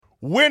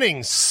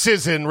Winning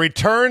season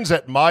returns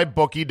at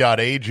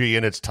mybookie.ag,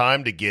 and it's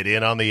time to get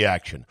in on the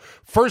action.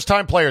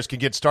 First-time players can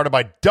get started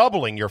by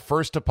doubling your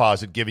first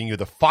deposit, giving you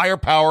the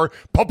firepower,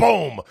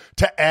 boom,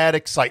 to add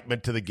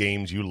excitement to the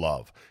games you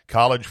love.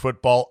 College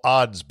football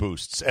odds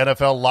boosts,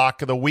 NFL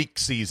Lock of the Week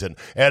season,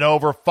 and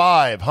over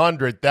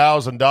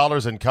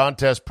 $500,000 in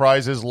contest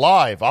prizes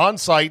live on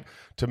site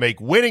to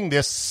make winning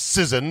this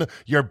season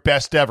your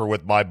best ever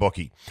with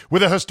MyBookie.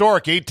 With a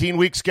historic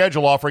 18-week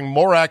schedule offering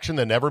more action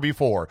than ever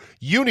before,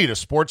 you need a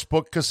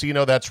sportsbook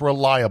casino that's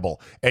reliable,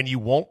 and you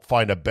won't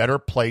find a better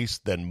place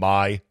than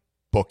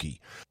MyBookie.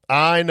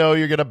 I know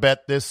you're going to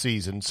bet this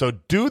season, so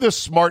do the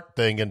smart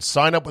thing and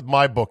sign up with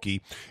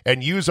MyBookie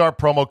and use our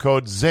promo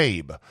code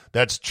ZABE.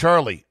 That's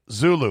Charlie,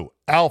 Zulu,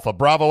 Alpha,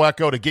 Bravo,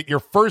 Echo to get your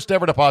first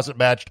ever deposit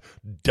matched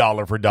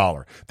dollar for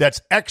dollar.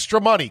 That's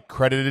extra money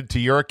credited to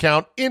your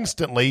account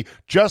instantly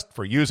just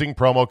for using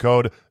promo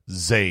code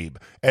ZABE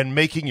and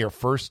making your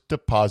first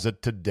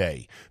deposit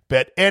today.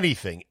 Bet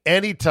anything,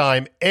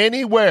 anytime,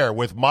 anywhere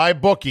with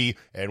MyBookie,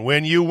 and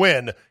when you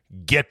win,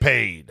 get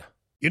paid.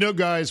 You know,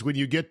 guys, when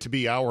you get to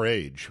be our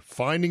age,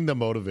 finding the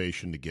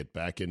motivation to get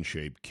back in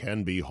shape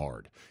can be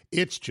hard.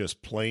 It's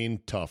just plain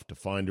tough to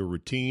find a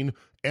routine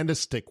and to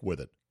stick with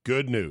it.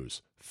 Good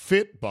news.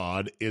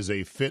 Fitbod is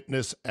a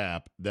fitness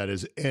app that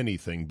is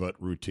anything but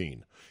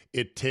routine.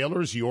 It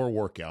tailors your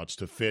workouts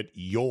to fit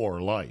your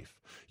life,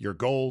 your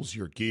goals,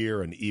 your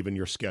gear, and even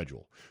your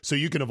schedule, so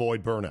you can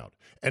avoid burnout.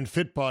 And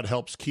Fitbod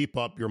helps keep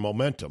up your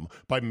momentum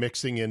by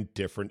mixing in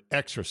different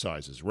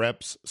exercises,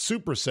 reps,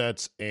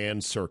 supersets,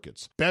 and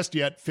circuits. Best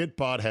yet,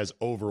 Fitbod has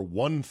over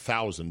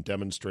 1,000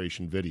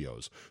 demonstration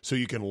videos, so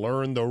you can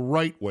learn the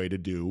right way to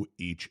do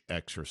each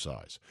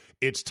exercise.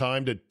 It's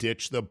time to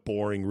ditch the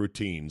boring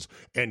routines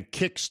and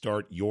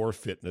kickstart your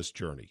fitness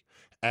journey.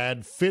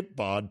 Add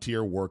Fitbod to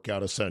your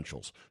workout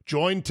essentials.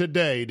 Join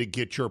today to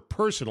get your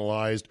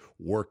personalized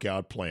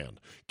workout plan.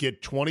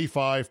 Get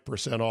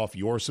 25% off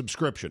your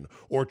subscription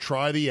or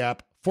try the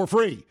app for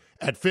free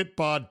at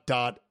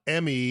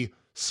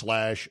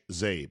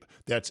fitbod.me/Zabe.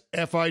 That's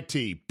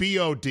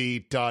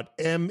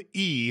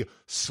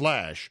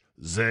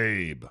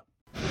fitbod.me/Zabe.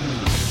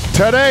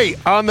 Today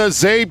on the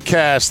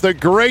Zabecast, the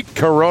great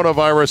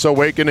coronavirus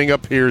awakening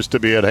appears to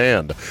be at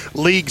hand.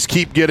 Leagues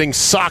keep getting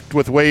socked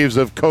with waves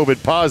of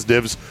COVID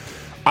positives.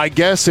 I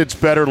guess it's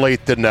better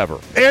late than never.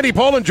 Andy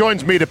Pollin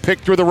joins me to pick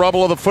through the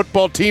rubble of the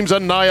football team's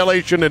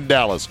annihilation in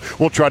Dallas.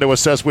 We'll try to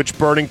assess which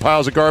burning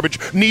piles of garbage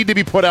need to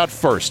be put out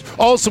first.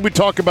 Also, we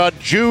talk about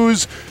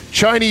Jews,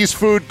 Chinese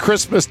food,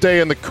 Christmas Day,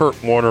 and the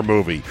Kurt Warner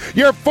movie.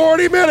 Your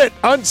 40-minute,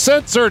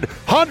 uncensored,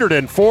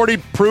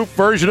 140-proof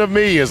version of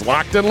me is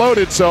locked and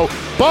loaded, so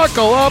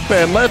buckle up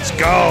and let's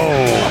go.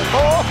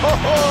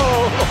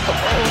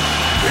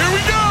 Here we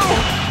go.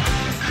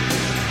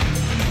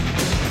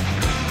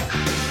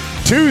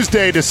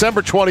 Tuesday,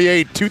 December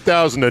 28,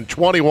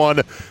 2021.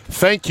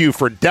 Thank you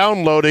for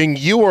downloading.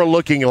 You are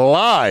looking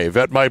live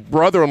at my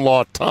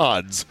brother-in-law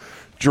Todd's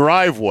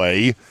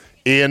driveway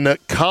in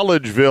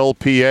Collegeville,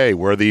 PA,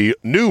 where the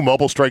new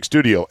Mobile Strike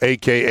Studio,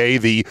 a.k.a.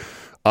 the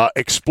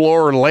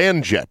Explorer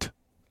Landjet,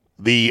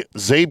 the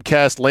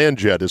Zabecast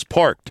Landjet, is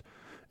parked,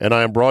 and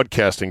I am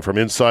broadcasting from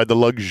inside the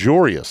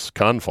luxurious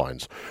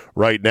confines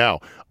right now.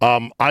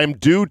 I'm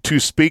due to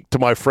speak to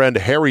my friend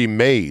Harry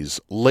Mays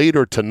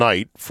later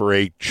tonight for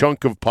a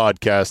chunk of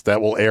podcast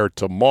that will air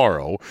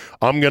tomorrow.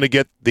 I'm going to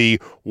get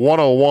the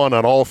 101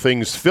 on all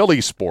things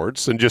Philly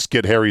sports and just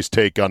get Harry's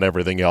take on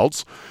everything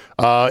else,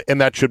 and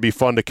that should be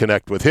fun to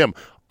connect with him.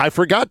 I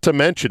forgot to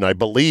mention, I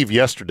believe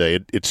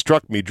yesterday, it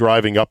struck me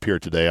driving up here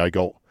today, I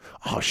go,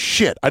 oh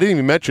shit, I didn't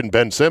even mention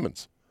Ben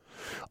Simmons.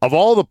 Of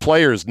all the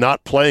players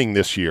not playing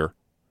this year,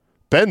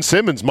 Ben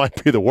Simmons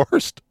might be the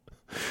worst.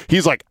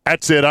 He's like,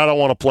 that's it, I don't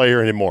want to play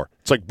here anymore.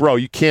 It's like, bro,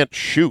 you can't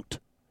shoot.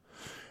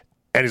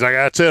 And he's like,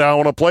 that's it, I don't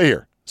want to play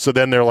here. So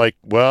then they're like,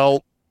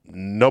 well,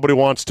 nobody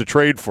wants to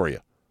trade for you.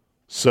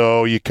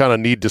 So you kind of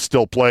need to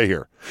still play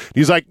here.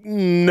 He's like,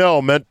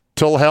 no,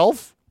 mental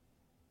health?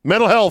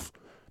 Mental health.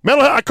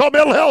 I call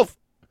mental health.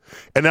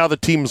 And now the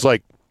team's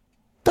like,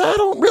 I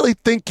don't really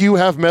think you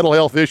have mental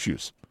health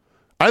issues.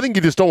 I think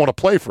you just don't want to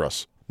play for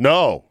us.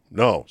 No,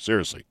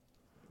 seriously.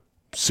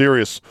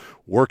 Serious,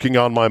 working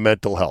on my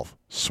mental health.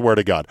 Swear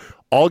to God.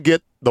 I'll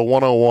get the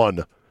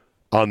 101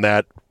 on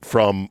that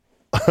from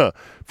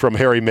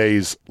Harry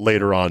Mays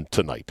later on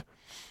tonight.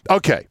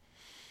 Okay.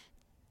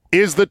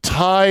 Is the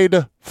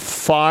tide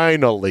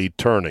finally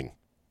turning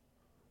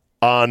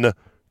on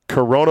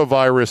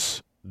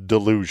coronavirus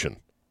delusion?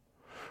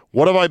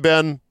 What have I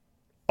been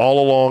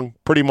all along,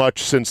 pretty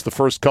much since the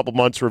first couple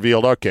months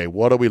revealed, okay,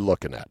 what are we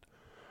looking at?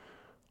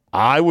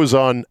 I was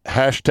on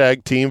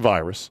hashtag Team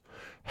Virus,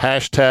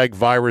 hashtag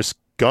Virus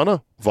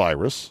Gonna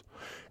Virus,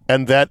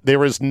 and that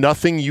there is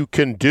nothing you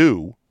can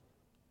do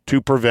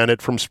to prevent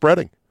it from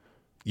spreading.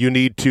 You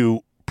need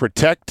to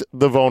protect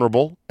the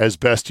vulnerable as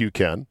best you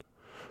can,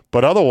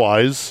 but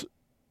otherwise,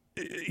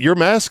 your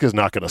mask is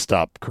not going to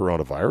stop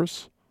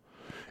coronavirus.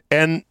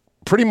 And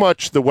pretty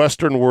much the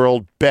Western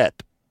world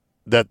bet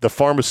that the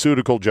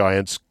pharmaceutical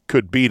giants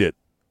could beat it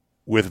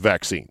with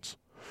vaccines.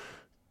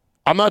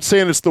 I'm not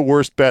saying it's the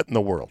worst bet in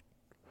the world.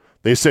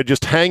 They said,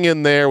 just hang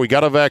in there. We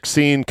got a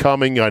vaccine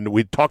coming, and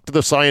we talked to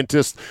the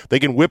scientists. They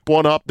can whip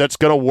one up. That's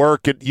going to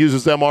work. It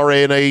uses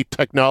mRNA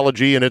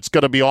technology, and it's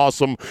going to be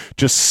awesome.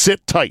 Just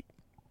sit tight.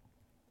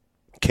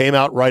 Came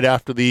out right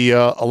after the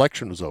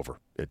election was over.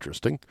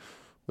 Interesting.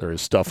 There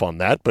is stuff on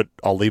that, but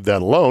I'll leave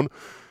that alone.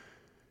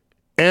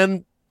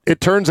 And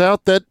it turns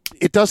out that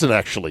it doesn't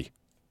actually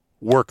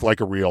work like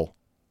a real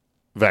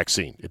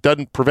vaccine. It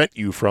doesn't prevent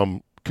you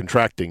from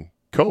contracting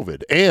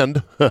COVID.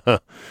 And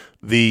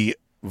the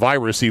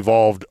virus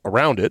evolved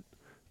around it,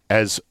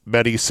 as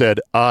many said,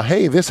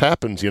 hey, this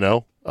happens,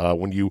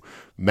 when you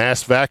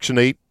mass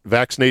vaccinate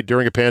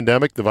during a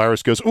pandemic, the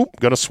virus goes, oop,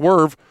 going to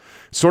swerve.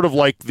 Sort of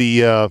like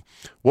the,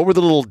 what were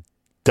the little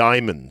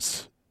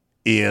diamonds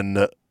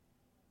in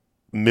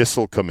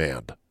Missile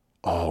Command?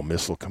 Oh,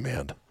 Missile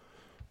Command.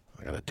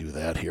 I got to do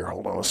that here.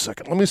 Hold on a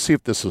second. Let me see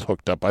if this is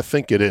hooked up. I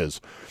think it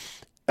is.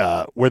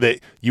 Where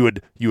you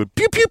would pew,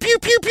 pew, pew,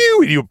 pew, pew,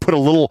 and you would put a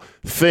little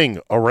thing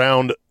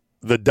around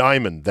the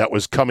diamond that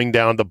was coming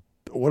down the,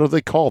 what do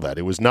they call that?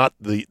 It was not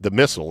the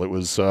missile. It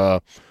was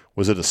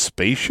it a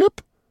spaceship?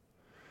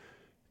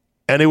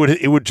 And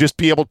it would just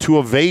be able to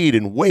evade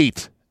and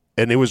wait,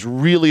 and it was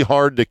really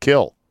hard to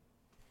kill.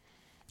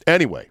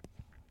 Anyway,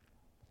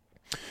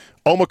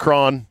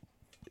 Omicron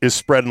is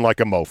spreading like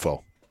a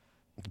mofo,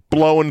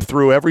 blowing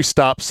through every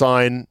stop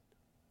sign.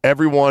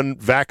 Everyone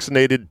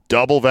vaccinated,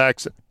 double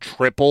vaccinated,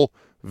 triple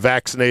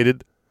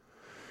vaccinated.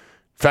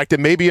 In fact, it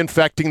may be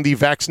infecting the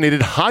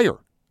vaccinated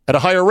at a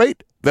higher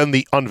rate than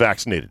the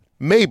unvaccinated.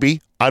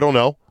 Maybe. I don't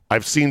know.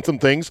 I've seen some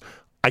things.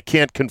 I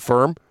can't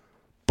confirm,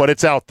 but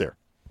it's out there.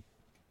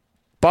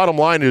 Bottom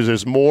line is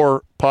there's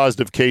more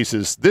positive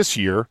cases this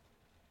year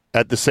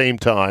at the same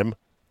time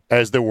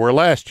as there were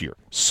last year.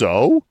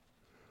 So,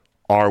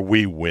 are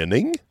we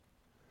winning?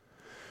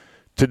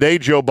 Today,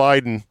 Joe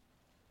Biden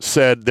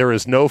said there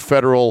is no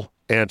federal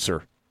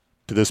answer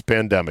to this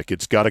pandemic.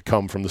 It's got to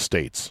come from the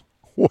states.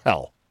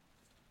 Well,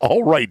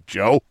 all right,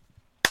 Joe.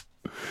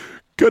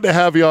 Good to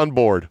have you on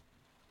board.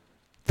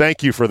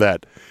 Thank you for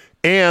that.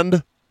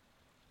 And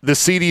the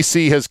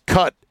CDC has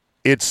cut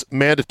its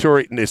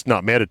mandatory, it's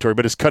not mandatory,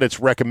 but it's cut its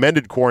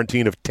recommended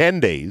quarantine of 10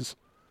 days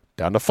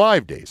down to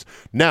 5 days.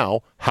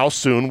 Now, how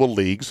soon will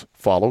leagues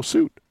follow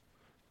suit?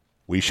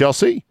 We shall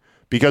see.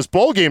 Because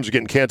bowl games are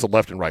getting canceled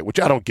left and right, which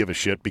I don't give a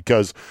shit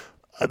because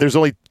there's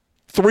only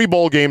 3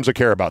 bowl games I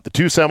care about, the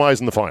 2 semis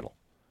and the final.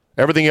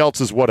 Everything else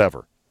is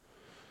whatever.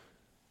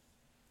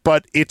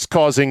 But it's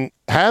causing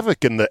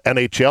havoc, and the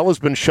NHL has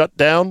been shut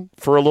down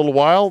for a little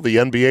while. The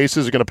NBA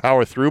says they're going to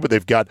power through, but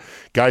they've got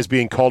guys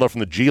being called up from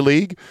the G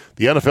League.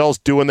 The NFL's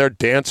doing their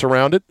dance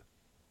around it.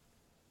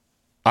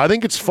 I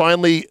think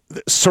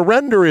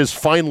surrender is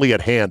finally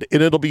at hand,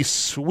 and it'll be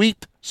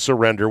sweet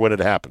surrender when it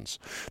happens.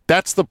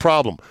 That's the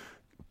problem.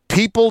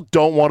 People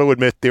don't want to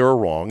admit they were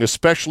wrong,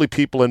 especially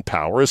people in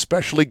power,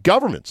 especially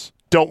governments.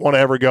 Don't want to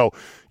ever go,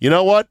 you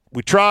know what?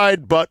 We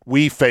tried, but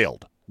we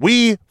failed.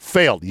 We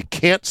failed. You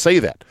can't say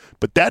that.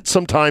 But that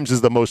sometimes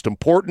is the most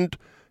important,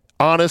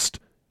 honest,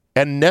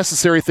 and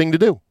necessary thing to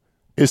do,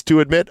 is to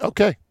admit,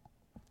 okay,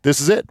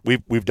 this is it.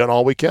 We've done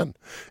all we can.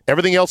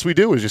 Everything else we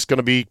do is just going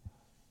to be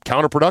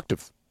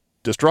counterproductive,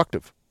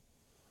 destructive.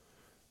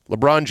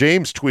 LeBron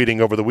James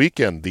tweeting over the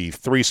weekend the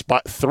three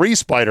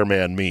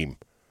Spider-Man meme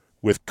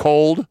with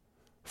cold,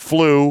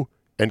 flu,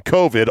 and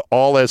COVID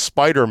all as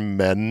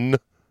Spider-Men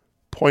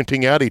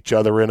pointing at each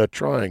other in a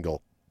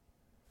triangle.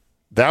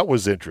 That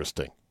was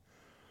interesting.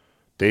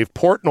 Dave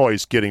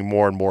Portnoy's getting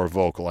more and more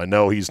vocal. I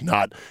know he's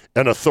not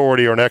an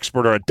authority or an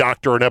expert or a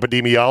doctor or an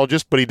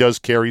epidemiologist, but he does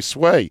carry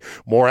sway.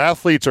 More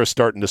athletes are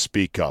starting to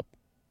speak up.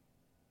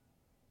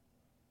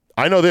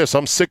 I know this.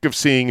 I'm sick of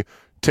seeing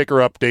ticker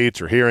updates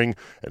or hearing,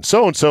 and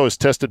so has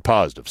tested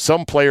positive.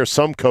 Some player,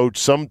 some coach,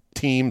 some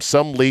team,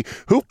 some league.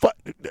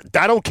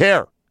 I don't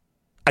care.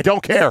 I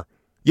don't care.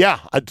 Yeah,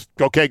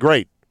 okay,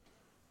 great.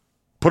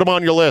 Put him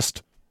on your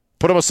list.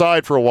 Put him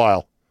aside for a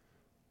while.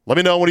 Let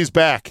me know when he's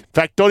back. In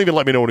fact, don't even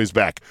let me know when he's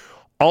back.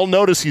 I'll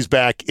notice he's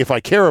back if I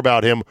care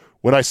about him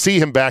when I see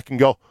him back and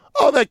go,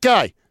 oh, that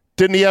guy,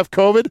 didn't he have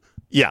COVID?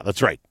 Yeah,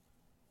 that's right.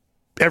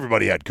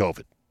 Everybody had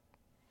COVID.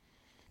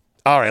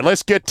 All right,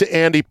 let's get to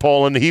Andy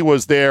Pollin. He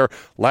was there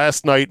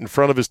last night in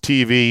front of his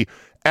TV,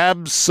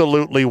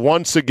 absolutely,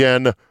 once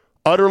again,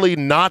 utterly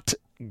not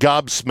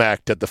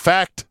gobsmacked at the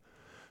fact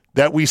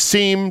that we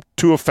seem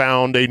to have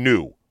found a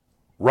new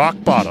rock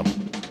bottom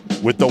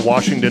with the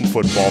Washington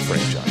football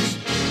franchise.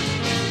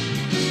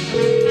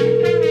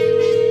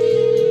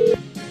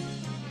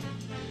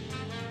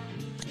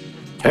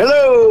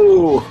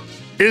 Hello!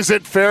 Is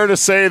it fair to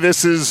say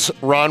this is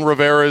Ron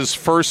Rivera's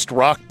first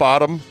rock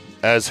bottom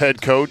as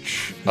head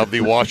coach of the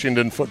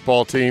Washington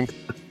football team?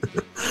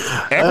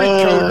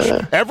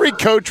 Every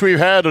coach we've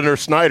had under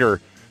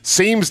Snyder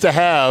seems to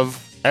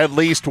have at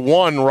least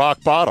one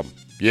rock bottom.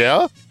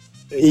 Yeah?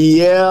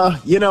 Yeah.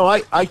 You know,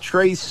 I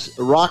trace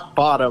rock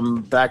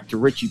bottom back to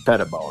Richie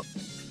Pettibone.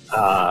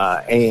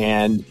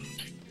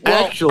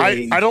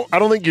 Actually, I don't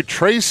think you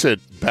trace it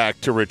back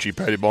to Richie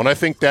Pettibone. I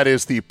think that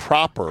is the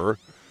proper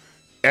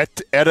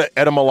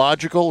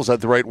etymological, is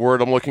that the right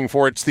word I'm looking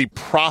for? It's the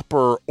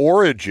proper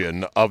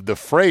origin of the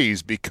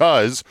phrase,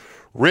 because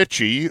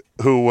Richie,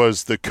 who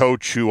was the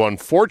coach who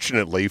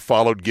unfortunately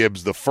followed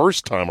Gibbs the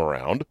first time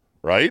around,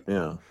 right?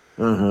 Yeah.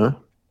 Uh-huh.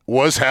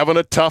 Was having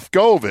a tough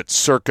go of it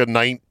circa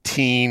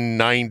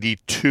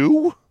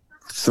 1992?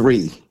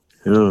 3.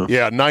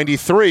 Yeah,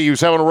 93. He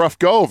was having a rough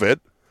go of it.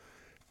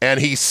 And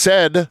he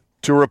said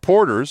to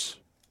reporters,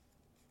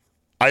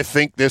 I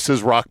think this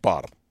is rock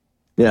bottom.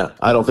 Yeah,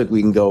 I don't think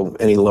we can go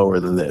any lower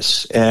than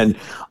this. And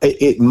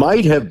it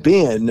might have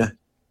been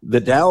the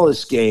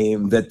Dallas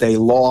game that they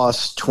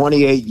lost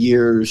 28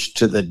 years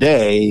to the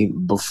day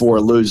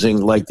before losing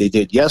like they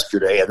did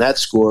yesterday, and that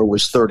score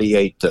was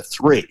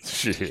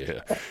 38-3. Yeah.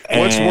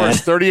 What's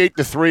worse,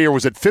 38-3, or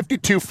was it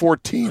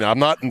 52-14? I'm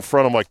not in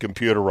front of my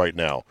computer right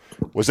now.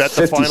 Was that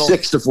the final?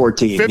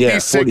 56-14.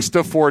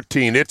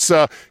 56-14. It's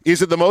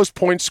is it the most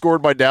points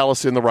scored by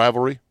Dallas in the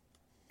rivalry?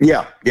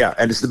 Yeah,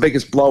 and it's the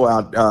biggest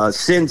blowout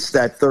since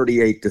that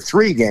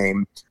 38-3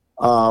 game.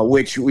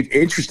 Which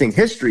interesting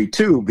history,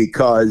 too,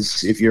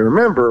 because if you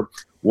remember,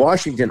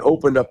 Washington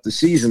opened up the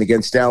season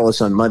against Dallas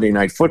on Monday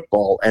Night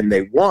Football, and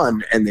they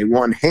won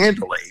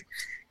handily.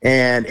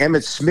 And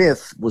Emmitt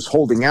Smith was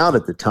holding out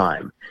at the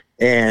time.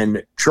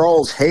 And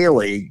Charles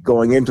Haley,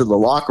 going into the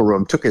locker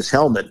room, took his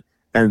helmet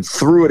and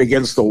threw it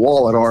against the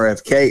wall at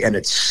RFK, and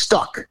it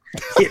stuck.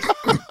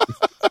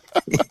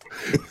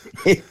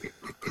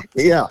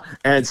 Yeah,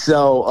 and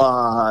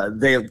so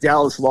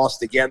Dallas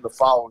lost again the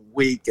following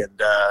week, and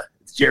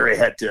Jerry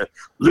had to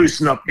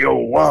loosen up the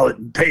old wallet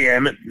and pay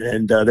Emmitt,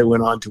 and they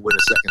went on to win a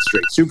second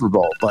straight Super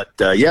Bowl. But,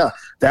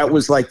 that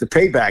was like the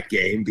payback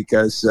game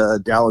because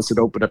Dallas had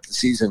opened up the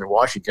season in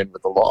Washington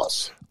with a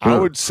loss. I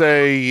would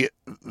say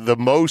the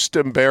most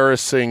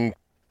embarrassing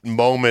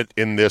moment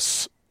in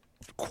this,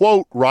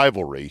 quote,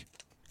 rivalry,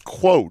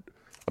 quote,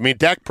 I mean,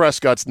 Dak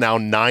Prescott's now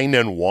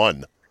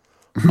 9-1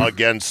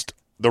 against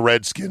the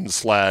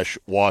Redskins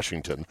 /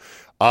 Washington.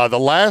 The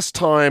last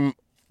time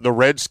the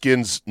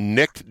Redskins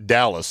nicked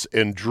Dallas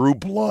and drew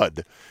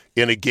blood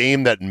in a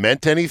game that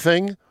meant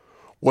anything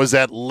was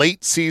that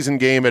late season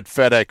game at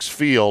FedEx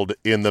Field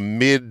in the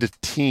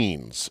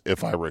mid-teens,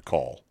 if I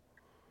recall.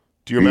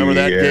 Do you remember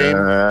that game?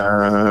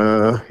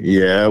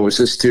 Yeah. Was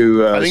this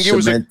to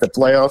cement the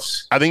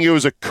playoffs? I think it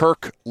was a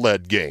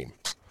Kirk-led game.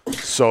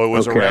 So it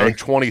was around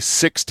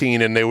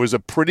 2016, and it was a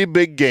pretty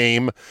big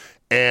game,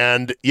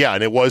 and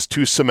it was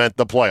to cement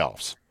the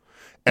playoffs.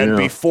 And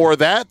before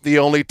that, the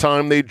only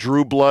time they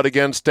drew blood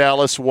against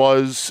Dallas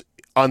was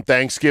on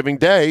Thanksgiving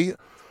Day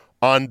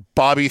on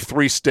Bobby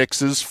Three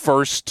Sticks'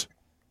 first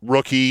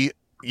rookie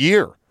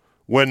year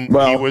when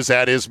he was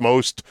at his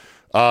most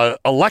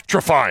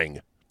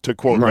electrifying, to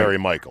quote Mary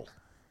Michael.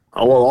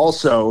 Well,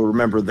 also,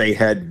 remember, they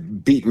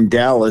had beaten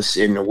Dallas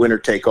in a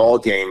winner-take-all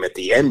game at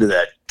the end of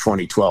that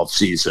 2012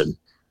 season.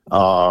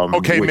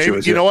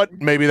 Maybe you know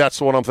what? Maybe that's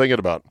the one I'm thinking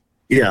about.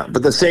 Yeah,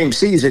 but the same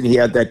season he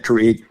had that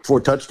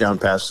 4 touchdown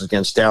passes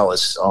against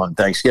Dallas on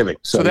Thanksgiving.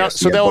 So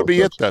that would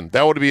be it then.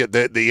 That would be it.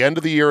 The end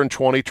of the year in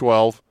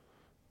 2012,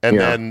 and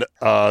then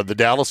the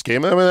Dallas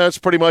game. I mean, that's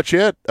pretty much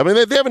it. I mean,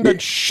 they haven't done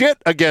shit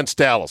against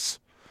Dallas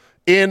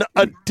in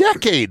a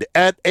decade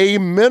at a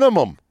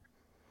minimum.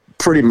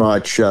 Pretty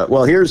much.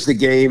 Well, here's the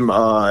game.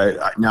 Now,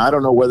 I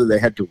don't know whether they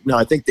had to. No,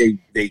 I think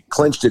they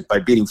clinched it by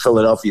beating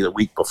Philadelphia the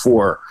week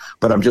before.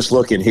 But I'm just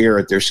looking here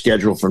at their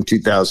schedule from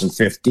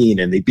 2015,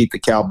 and they beat the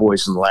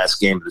Cowboys in the last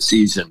game of the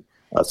season,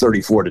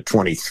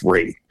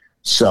 34-23.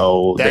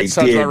 So that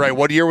sounds about right.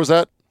 What year was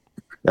that?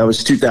 That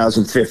was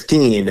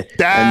 2015.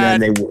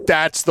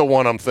 That's the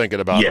one I'm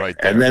thinking about right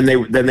there. And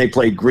then they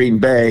played Green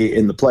Bay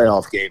in the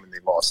playoff game, and they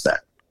lost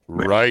that.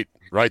 Right.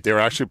 They were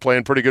actually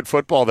playing pretty good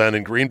football then,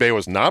 and Green Bay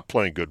was not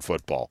playing good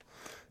football.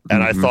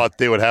 And I thought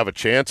they would have a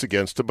chance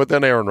against it, but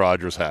then Aaron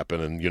Rodgers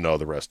happened, and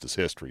the rest is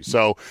history.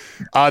 So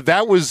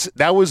that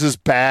was as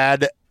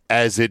bad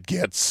as it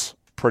gets,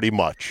 pretty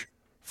much,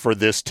 for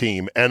this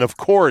team. And of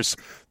course,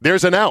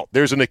 there's an out.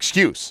 There's an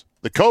excuse.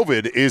 The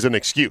COVID is an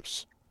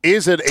excuse.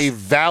 Is it a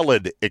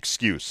valid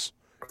excuse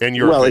in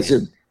your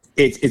opinion?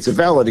 It's a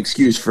valid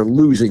excuse for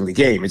losing the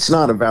game. It's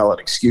not a valid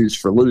excuse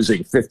for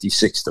losing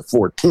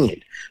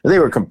 56-14. They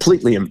were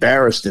completely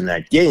embarrassed in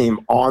that game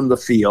on the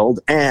field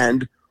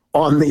and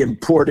on the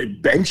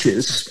imported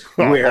benches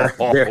where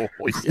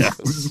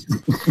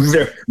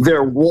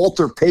their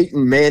Walter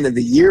Payton Man of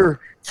the Year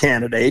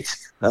candidate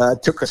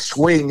took a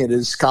swing at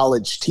his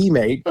college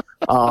teammate,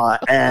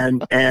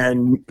 and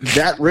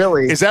that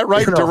really is that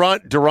right?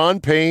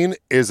 Daron Payne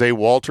is a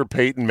Walter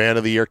Payton Man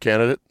of the Year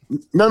candidate.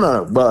 No.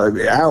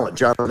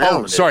 Jonathan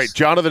Allen. Sorry,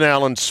 Jonathan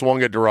Allen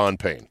swung at Daron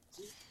Payne.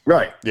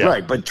 Right.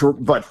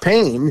 But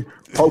Payne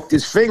poked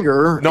his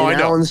finger in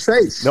Allen's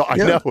face. No,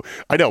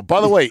 I know. By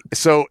the way,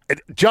 so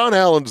John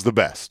Allen's the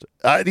best.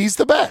 He's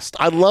the best.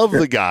 I love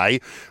the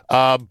guy,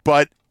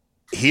 but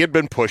he had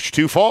been pushed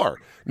too far.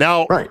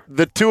 Now,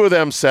 the two of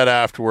them said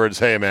afterwards,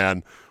 "Hey,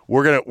 man,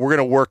 we're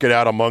gonna work it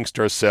out amongst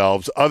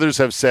ourselves." Others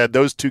have said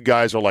those two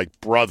guys are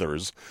like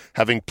brothers,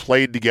 having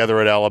played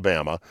together at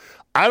Alabama.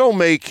 I don't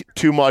make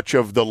too much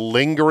of the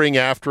lingering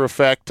after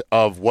effect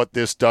of what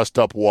this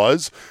dust-up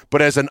was,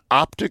 but as an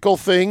optical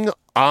thing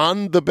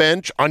on the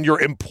bench, on your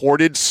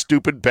imported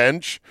stupid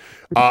bench,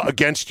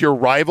 against your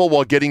rival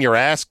while getting your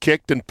ass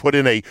kicked and put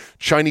in a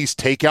Chinese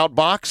takeout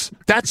box,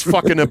 that's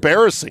fucking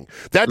embarrassing.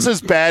 That's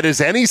as bad as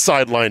any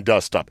sideline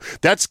dust-up.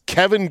 That's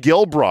Kevin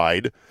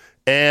Gilbride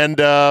and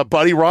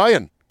Buddy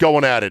Ryan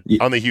going at it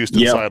on the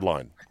Houston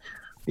sideline.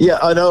 Yeah,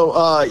 I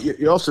know.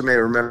 You also may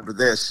remember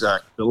this.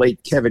 The late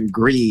Kevin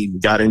Green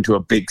got into a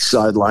big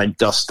sideline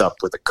dust-up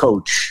with a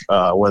coach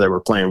where they were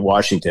playing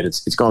Washington.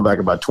 It's gone back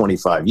about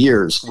 25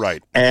 years.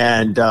 Right.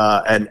 And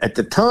at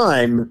the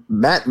time,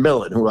 Matt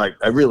Millen, who I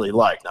really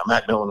liked. Now,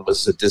 Matt Millen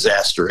was a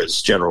disaster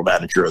as general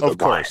manager of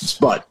the Lions.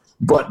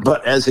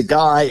 But as a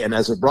guy and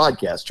as a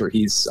broadcaster,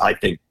 he's, I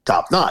think,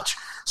 top-notch.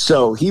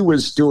 So he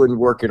was doing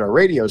work at our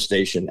radio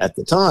station at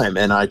the time,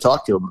 and I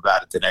talked to him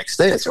about it the next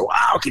day. I said,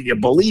 wow, can you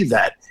believe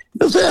that? He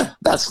goes,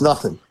 that's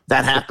nothing.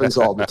 That happens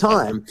all the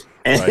time.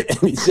 And,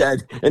 Right.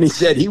 and he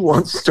said he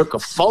once took a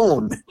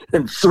phone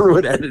and threw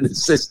it at an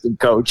assistant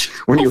coach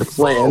when he was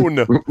playing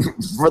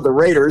for the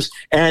Raiders.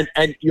 And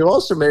you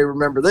also may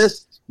remember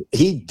this.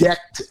 He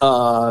decked,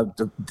 I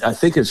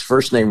think his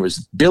first name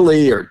was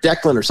Billy or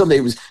Declan or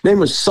something. His name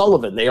was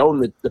Sullivan. They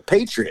owned the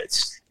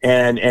Patriots.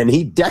 And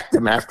he decked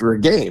them after a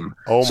game.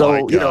 Oh, so, my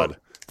God. You know,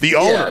 the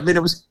owner. Yeah, I mean,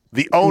 it was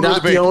the owner.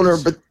 not the owner,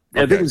 but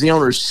I think it was the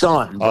owner's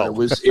son. But it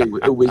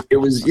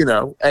was, you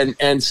know,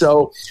 and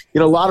so,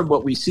 you know, a lot of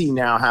what we see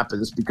now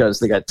happens because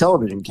they got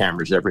television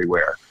cameras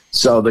everywhere.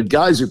 So the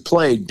guys who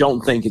play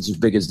don't think it's as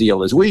big a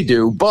deal as we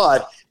do,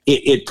 but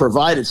it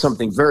provided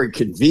something very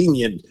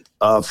convenient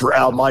for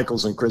Al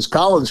Michaels and Chris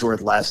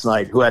Collinsworth last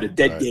night, who had a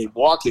dead game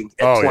walking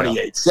at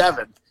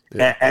 28-7.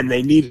 Yeah. And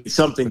they needed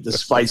something to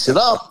spice it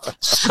up,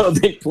 so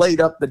they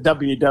played up the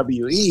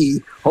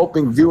WWE,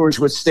 hoping viewers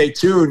would stay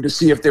tuned to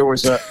see if there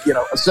was a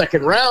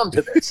second round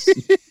to this.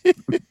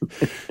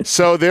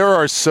 So there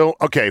are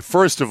okay,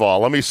 first of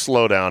all, let me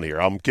slow down here.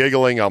 I'm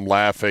giggling, I'm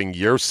laughing,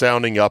 you're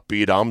sounding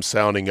upbeat, I'm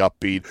sounding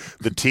upbeat.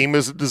 The team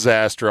is a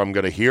disaster. I'm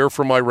going to hear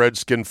from my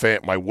Redskin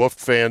fan, my Wolf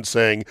fan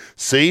saying,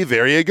 see,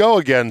 there you go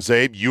again,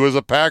 Zabe. You as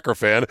a Packer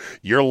fan,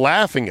 you're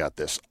laughing at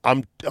this.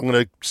 I'm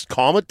going to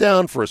calm it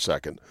down for a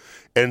second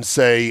and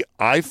say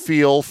I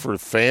feel for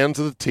fans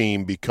of the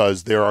team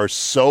because there are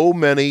so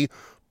many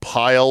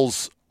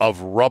piles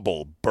of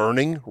rubble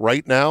burning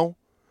right now.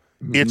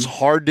 Mm-hmm. It's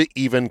hard to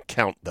even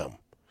count them.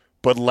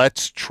 But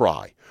let's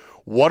try.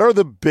 What are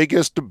the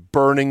biggest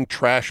burning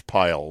trash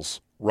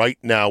piles right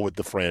now with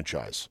the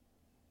franchise?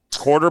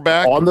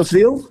 Quarterback? On the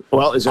field?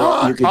 Well, is there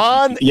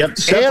you have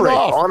to separate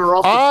on or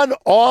off? On,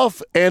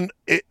 off, and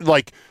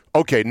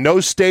okay, no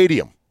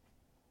stadium.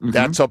 Mm-hmm.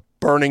 That's a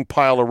burning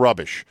pile of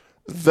rubbish.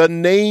 The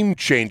name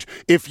change.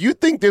 If you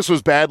think this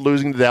was bad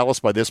losing to Dallas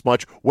by this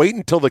much, wait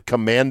until the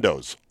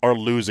Commandos are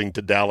losing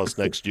to Dallas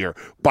next year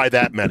by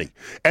that many.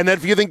 And then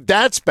if you think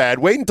that's bad,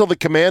 wait until the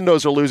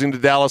Commandos are losing to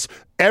Dallas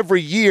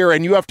every year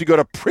and you have to go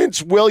to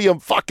Prince William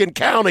fucking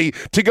County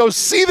to go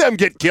see them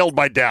get killed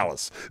by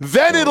Dallas.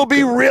 Then it'll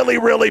be really,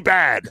 really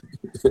bad.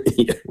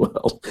 Yeah,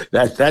 well,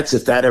 that's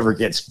if that ever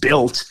gets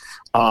built.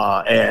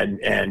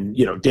 And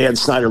you know, Dan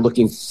Snyder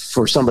looking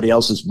for somebody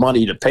else's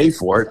money to pay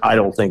for it. I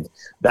don't think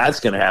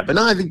that's going to happen.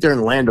 I think they're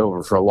in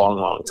Landover for a long,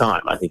 long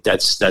time. I think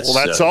that's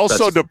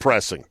also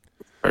depressing.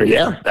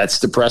 Yeah, that's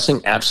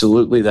depressing.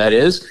 Absolutely, that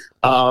is.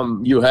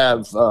 You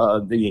have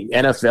the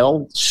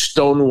NFL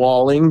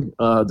stonewalling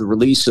the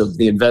release of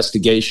the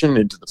investigation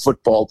into the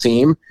football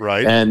team,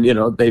 right? And you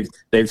know they've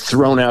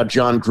thrown out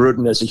John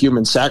Gruden as a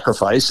human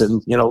sacrifice,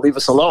 and you know leave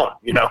us alone.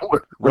 You know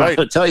we're not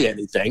going to tell you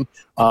anything.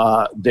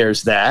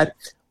 There's that.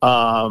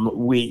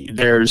 What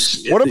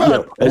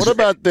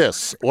about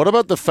this? What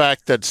about the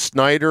fact that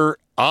Snyder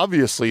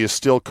obviously is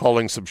still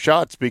calling some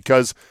shots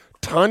because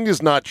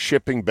Tanya's not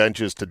shipping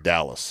benches to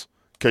Dallas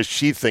because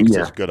she thinks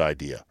it's a good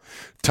idea.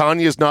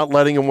 Tanya's not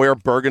letting him wear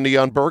burgundy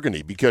on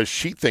burgundy because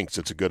she thinks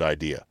it's a good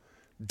idea.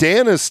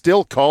 Dan is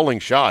still calling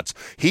shots.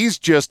 He's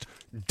just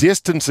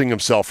distancing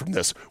himself from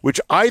this, which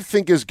I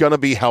think is going to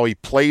be how he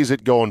plays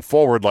it going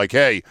forward. Like,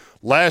 hey,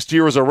 last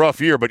year was a rough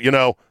year, but, you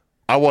know,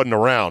 I wasn't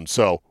around,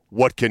 so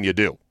what can you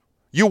do?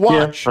 You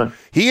watch.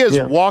 He is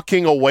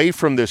walking away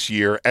from this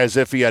year as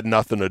if he had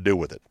nothing to do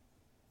with it.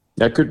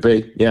 That could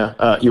be,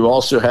 yeah. You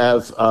also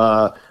have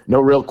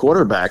no real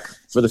quarterback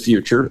for the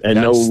future and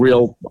no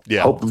real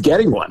hope of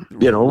getting one,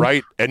 you know.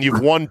 Right, and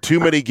you've won too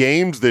many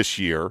games this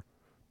year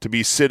to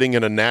be sitting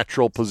in a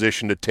natural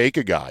position to take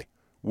a guy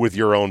with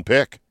your own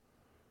pick.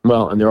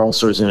 Well, and there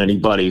also isn't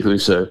anybody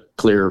who's a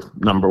clear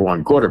number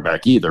one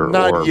quarterback either.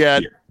 Not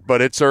yet,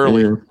 but it's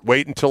early.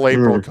 Wait until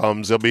April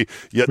comes. There'll be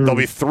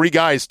 3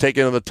 guys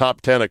taken in the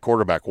top 10 at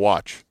quarterback.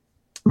 Watch.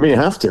 I mean, you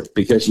have to,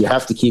 because you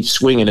have to keep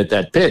swinging at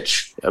that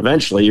pitch.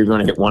 Eventually, you're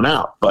going to get one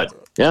out. But,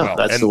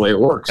 that's the way it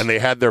works. And they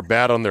had their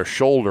bat on their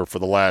shoulder for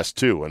the last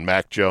 2, and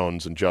Mac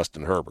Jones and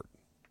Justin Herbert.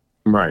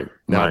 Right.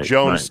 Now,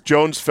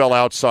 Jones fell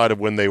outside of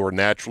when they were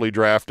naturally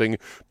drafting,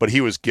 but he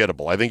was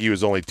gettable. I think he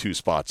was only 2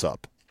 spots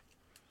up.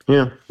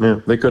 Yeah,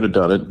 they could have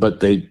done it, but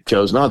they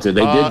chose not to.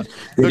 They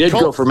did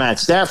go for Matt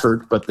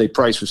Stafford, but the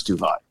price was too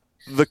high.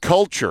 The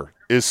culture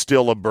is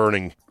still a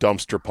burning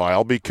dumpster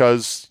pile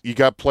because you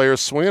got players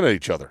swinging at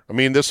each other. I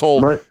mean,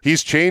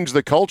 he's changed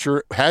the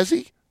culture. Has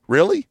he?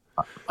 Really?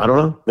 I don't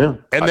know. Yeah.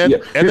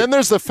 And then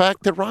there's the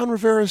fact that Ron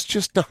Rivera is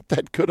just not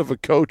that good of a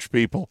coach,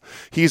 people.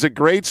 He's a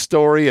great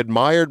story,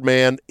 admired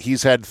man.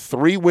 He's had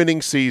 3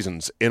 winning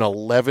seasons in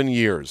 11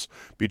 years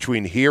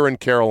between here and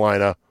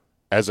Carolina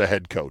as a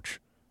head coach.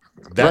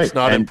 That's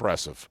not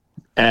impressive.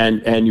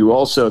 And you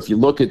also, if you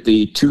look at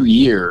the 2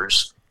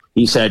 years,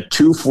 he's had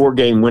 2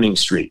 4-game winning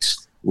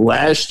streaks.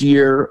 Last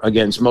year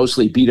against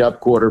mostly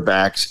beat-up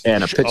quarterbacks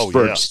and a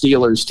Pittsburgh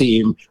Steelers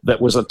team that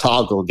was a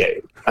toggle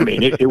game. I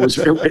mean, it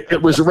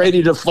was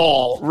ready to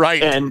fall,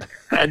 right? And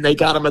they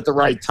got him at the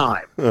right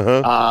time.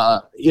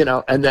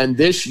 And then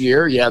this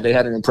year, they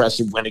had an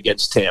impressive win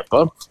against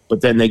Tampa,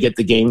 but then they get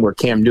the game where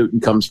Cam Newton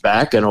comes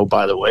back, and oh,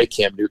 by the way,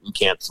 Cam Newton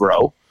can't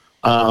throw.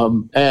 They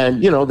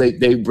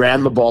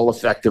ran the ball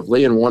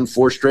effectively and won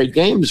 4 straight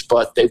games,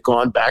 but they've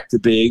gone back to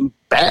being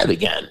bad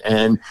again.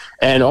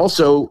 And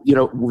also,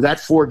 that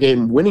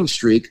 4-game winning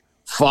streak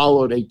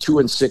followed a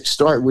 2-6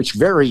 start, which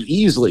very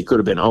easily could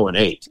have been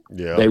 0-8.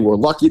 Yeah. They were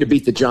lucky to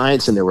beat the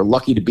Giants and they were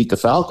lucky to beat the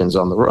Falcons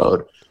on the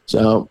road.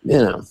 So,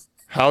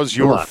 how's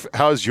your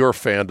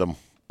fandom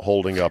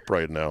holding up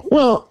right now?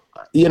 Well,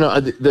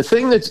 the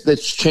thing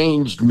that's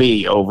changed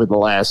me over the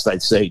last,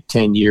 I'd say,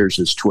 10 years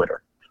is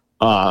Twitter.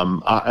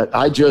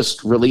 I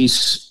just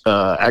release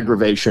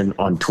aggravation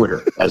on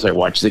Twitter as I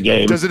watch the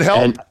game. Does it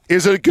help?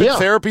 Is it a good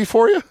therapy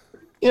for you?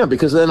 Yeah,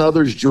 because then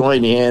others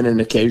join in, and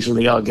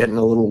occasionally I'll get in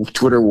a little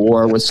Twitter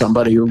war with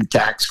somebody who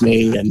attacks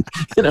me, and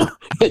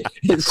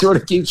it sort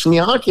of keeps me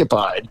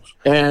occupied.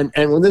 And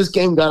when this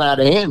game got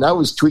out of hand, I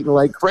was tweeting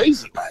like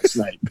crazy last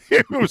night.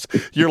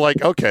 You're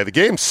like, okay, the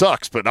game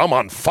sucks, but I'm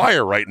on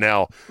fire right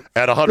now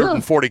at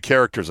 140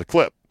 characters a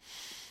clip.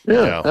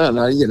 Yeah,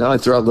 and I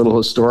throw out little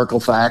historical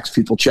facts.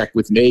 People check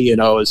with me,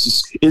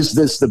 is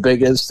this the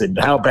biggest, and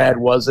how bad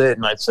was it?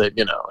 And I'd say,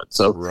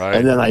 right.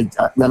 And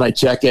then I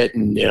check it,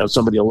 and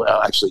somebody will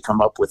actually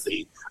come up with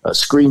a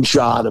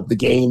screenshot of the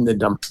game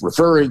that I'm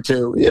referring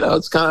to.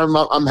 It's kind of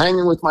I'm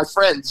hanging with my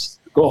friends.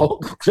 Go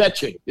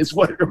kvetching is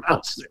what it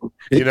amounts to.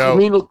 It's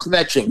communal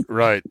kvetching,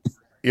 right?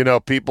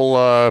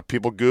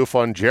 People goof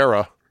on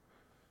Jarrah.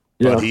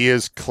 But he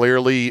is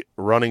clearly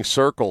running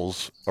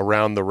circles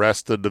around the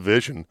rest of the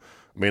division.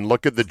 I mean,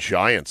 look at the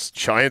Giants.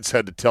 Giants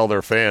had to tell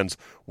their fans,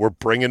 we're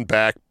bringing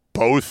back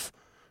both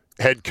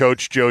head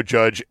coach Joe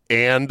Judge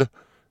and,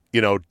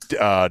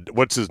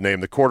 what's his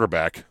name, the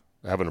quarterback.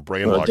 I'm having a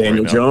brain lock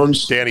Daniel right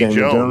Jones. now. Danny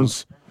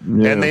Jones.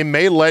 Yeah. And they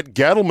may let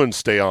Gettleman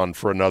stay on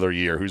for another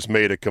year, who's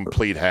made a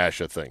complete hash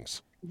of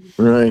things.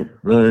 Right.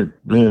 Yeah.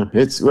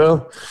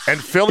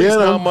 And Philly's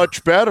not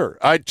much better.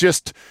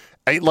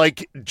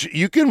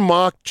 You can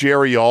mock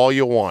Jerry all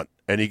you want.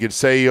 And you can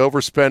say he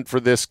overspent for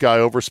this guy,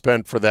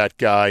 overspent for that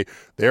guy.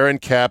 They're in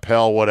cap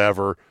hell,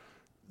 whatever.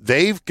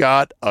 They've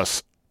got a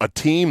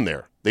team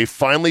there. They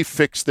finally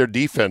fixed their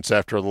defense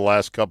after the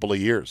last couple of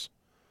years.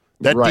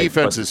 That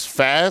defense is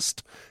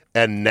fast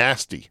and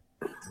nasty.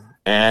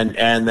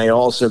 And they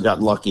also got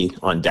lucky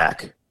on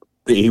Dak.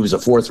 He was a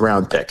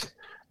 4th-round pick.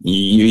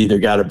 You either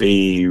got to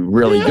be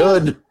really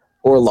good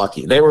or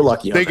lucky. They were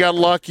lucky on They got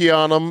lucky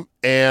on him,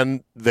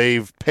 and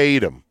they've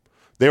paid him.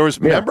 There was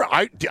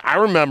I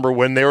remember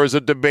when there was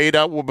a debate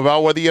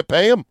about whether you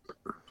pay him.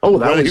 Oh,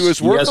 he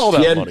was worth all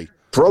that money.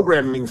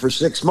 Programming for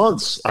 6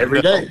 months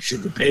every day.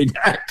 Should you pay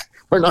Dak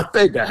or not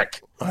pay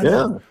Dak?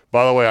 Yeah.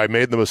 By the way, I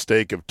made the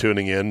mistake of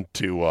tuning in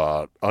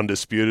to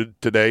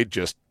Undisputed today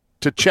just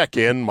to check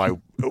in, my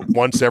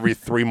once every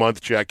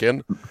 3-month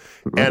check-in,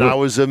 and I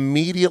was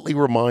immediately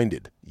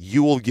reminded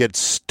you will get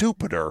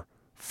stupider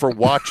for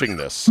watching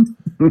this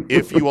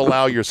if you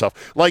allow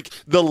yourself. Like,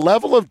 the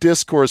level of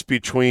discourse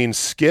between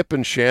Skip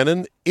and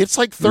Shannon, it's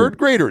like 3rd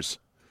graders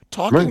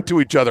talking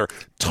to each other,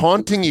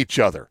 taunting each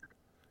other.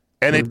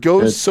 And it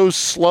goes so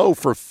slow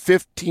for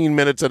 15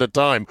 minutes at a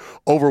time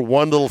over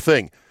one little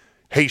thing.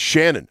 Hey,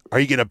 Shannon, are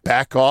you going to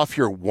back off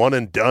your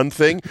one-and-done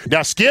thing?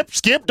 Now, Skip,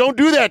 don't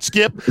do that,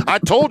 Skip. I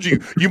told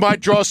you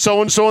might draw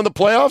so-and-so in the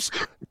playoffs.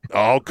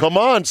 Oh, come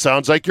on.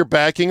 Sounds like you're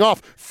backing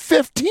off.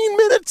 15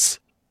 minutes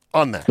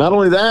on that. Not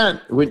only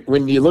that,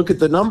 when you look at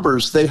the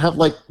numbers, they have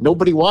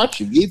nobody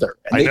watching either.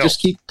 And they just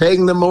keep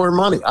paying them more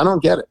money. I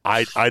don't get it.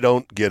 I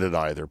don't get it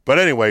either. But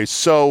anyway,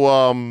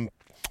 so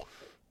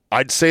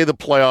I'd say the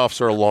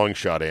playoffs are a long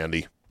shot,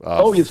 Andy.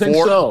 You think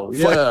so?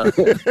 Yeah.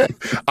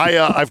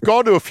 I've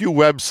gone to a few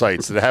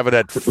websites that have it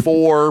at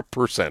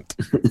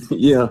 4%.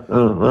 Yeah.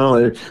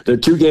 Well, they're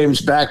 2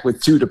 games back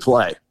with 2 to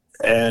play.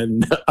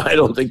 And I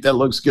don't think that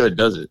looks good,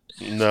 does it?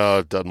 No,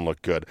 it doesn't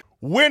look good.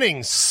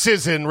 Winning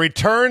season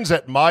returns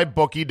at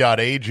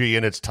mybookie.ag,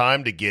 and it's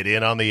time to get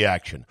in on the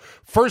action.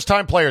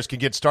 First-time players can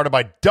get started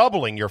by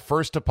doubling your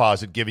first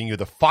deposit, giving you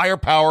the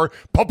firepower,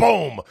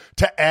 boom,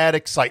 to add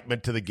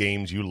excitement to the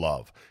games you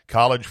love.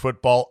 College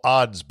football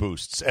odds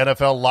boosts,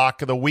 NFL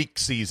Lock of the Week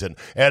season,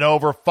 and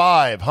over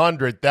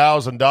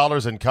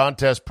 $500,000 in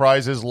contest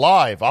prizes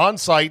live on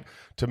site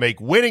to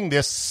make winning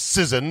this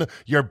season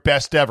your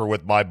best ever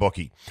with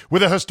MyBookie.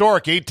 With a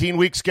historic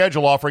 18-week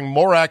schedule offering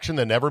more action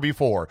than ever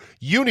before,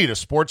 you need a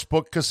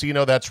sportsbook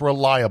casino that's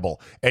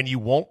reliable, and you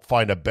won't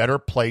find a better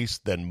place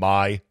than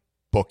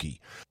MyBookie.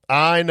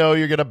 I know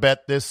you're going to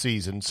bet this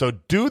season, so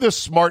do the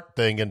smart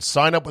thing and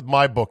sign up with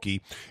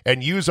MyBookie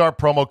and use our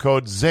promo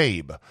code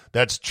ZABE.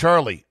 That's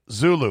Charlie,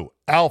 Zulu,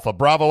 Alpha,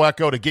 Bravo,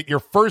 Echo to get your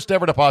first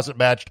ever deposit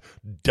matched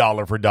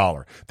dollar for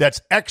dollar.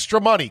 That's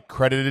extra money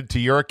credited to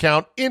your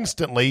account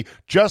instantly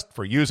just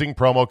for using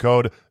promo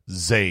code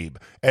ZABE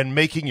and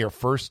making your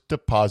first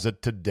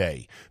deposit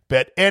today.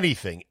 Bet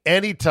anything,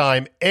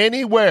 anytime,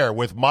 anywhere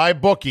with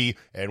MyBookie,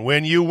 and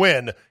when you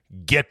win,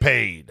 get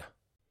paid.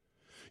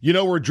 You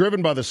know, we're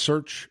driven by the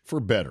search for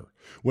better.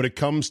 When it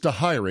comes to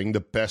hiring, the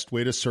best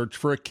way to search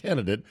for a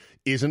candidate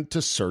isn't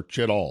to search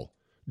at all.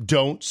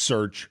 Don't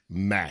search,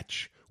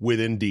 match with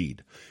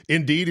Indeed.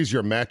 Indeed is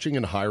your matching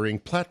and hiring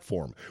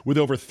platform with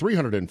over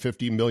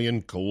 350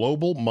 million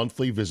global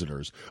monthly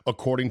visitors,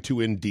 according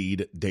to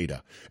Indeed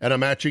data, and a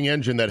matching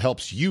engine that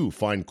helps you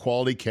find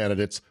quality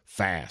candidates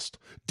fast.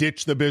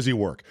 Ditch the busy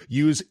work.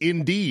 Use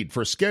Indeed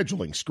for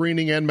scheduling,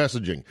 screening, and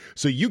messaging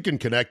so you can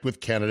connect with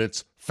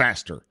candidates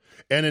faster.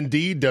 And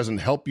Indeed doesn't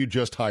help you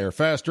just hire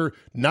faster.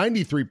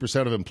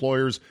 93% of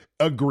employers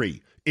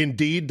agree.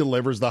 Indeed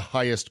delivers the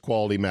highest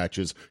quality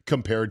matches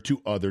compared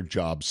to other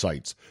job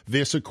sites.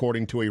 This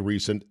according to a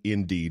recent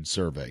Indeed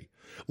survey.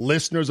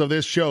 Listeners of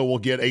this show will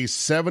get a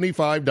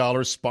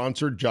 $75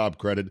 sponsored job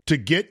credit to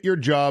get your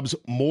jobs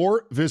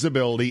more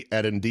visibility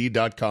at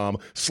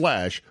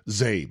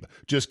Indeed.com/ZABE.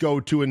 Just go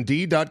to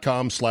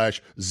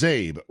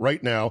Indeed.com/ZABE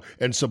right now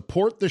and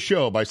support the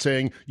show by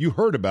saying you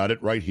heard about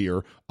it right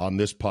here on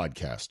this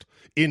podcast.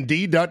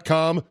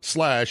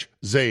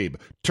 Indeed.com/ZABE.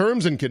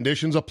 Terms and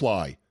conditions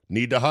apply.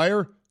 Need to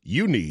hire?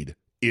 You need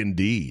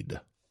Indeed.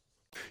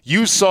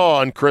 You saw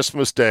on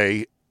Christmas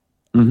Day,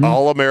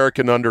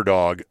 All-American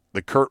Underdog,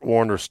 the Kurt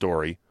Warner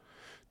story.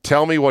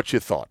 Tell me what you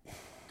thought.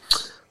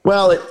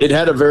 Well, it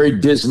had a very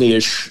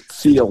Disney-ish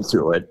feel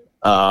to it.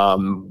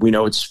 We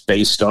know it's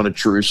based on a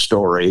true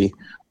story.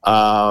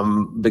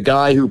 The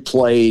guy who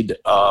played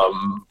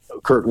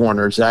Kurt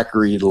Warner,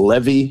 Zachary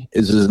Levi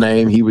is his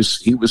name. He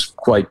was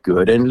quite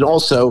good. And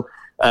also,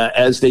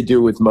 as they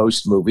do with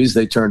most movies,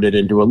 they turned it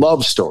into a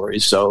love story.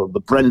 So the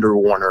Brenda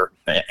Warner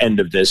end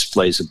of this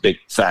plays a big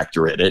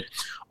factor in it.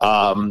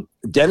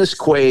 Dennis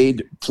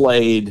Quaid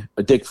played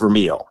Dick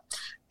Vermeil.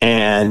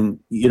 And,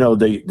 you know,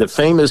 the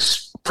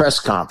famous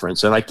press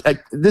conference, and I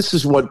this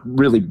is what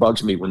really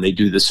bugs me when they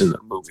do this in the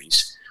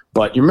movies.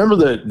 But you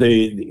remember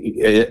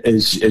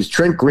as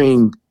Trent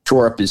Green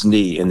tore up his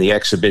knee in the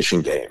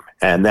exhibition game,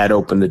 and that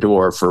opened the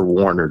door for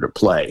Warner to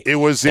play. It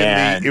was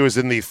in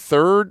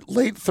the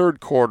late third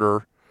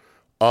quarter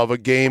of a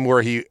game where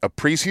a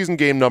preseason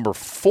game number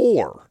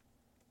 4.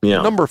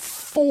 Yeah. Number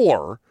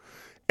 4,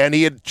 and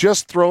he had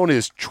just thrown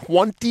his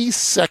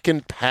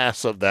 22nd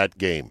pass of that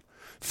game.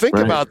 Think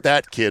about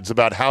that, kids,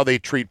 about how they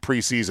treat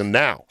preseason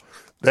now.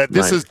 That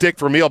this is Dick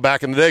Vermeil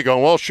back in the day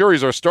going, well, sure,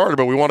 he's our starter,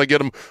 but we want to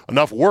get him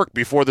enough work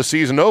before the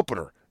season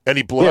opener. And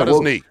he blew out his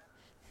knee.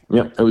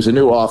 Yeah, it was a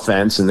new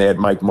offense, and they had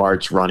Mike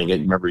Martz running it.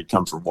 Remember, he'd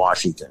come from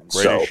Washington.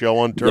 Greatest show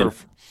on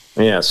turf.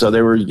 Yeah, so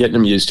they were getting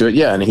him used to it.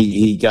 Yeah, and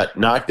he got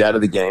knocked out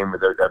of the game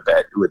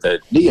with a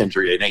knee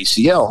injury, an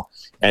ACL.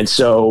 And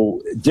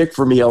so Dick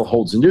Vermeil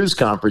holds a news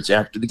conference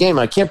after the game.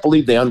 I can't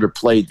believe they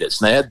underplayed this.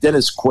 And they had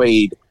Dennis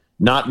Quaid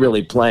not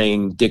really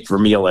playing Dick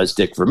Vermeil as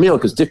Dick Vermeil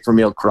because Dick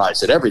Vermeil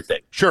cries at everything.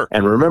 Sure.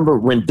 And remember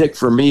when Dick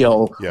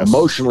Vermeil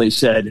emotionally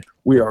said,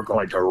 "We are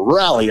going to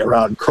rally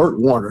around Kurt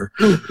Warner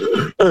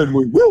and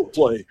we will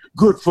play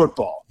good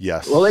football."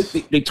 Yes. Well,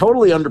 they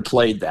totally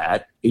underplayed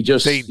that. He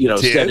just said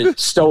it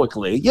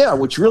stoically. Yeah,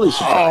 which really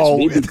surprised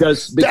me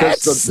because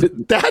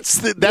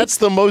that's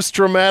the most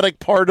dramatic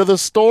part of the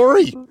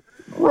story.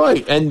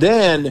 Right. And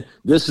then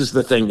this is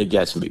the thing that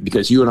gets me,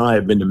 because you and I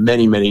have been to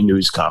many, many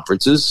news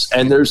conferences,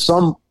 and there's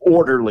some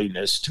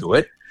orderliness to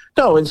it.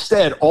 No,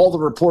 instead, all the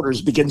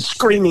reporters begin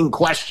screaming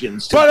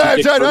questions. Hold on.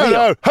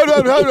 Yeah.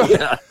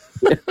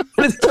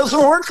 It doesn't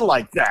work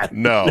like that.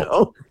 No. You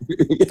know?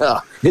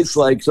 Yeah. It's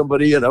like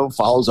somebody,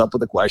 follows up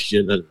with a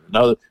question, and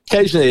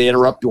occasionally they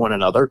interrupt one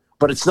another,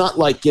 but it's not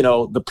like,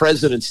 the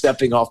president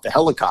stepping off the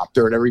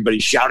helicopter and everybody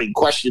shouting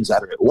questions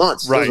at him at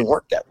once. It doesn't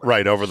work that way.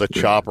 Right, over the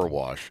chopper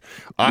wash.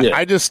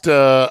 I just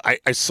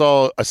I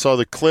saw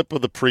the clip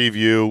of the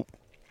preview,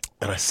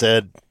 and I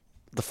said,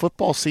 the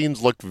football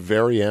scenes look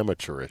very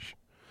amateurish.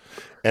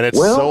 And it's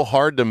so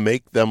hard to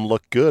make them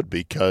look good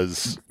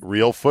because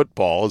real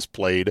football is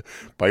played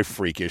by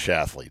freakish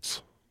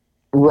athletes.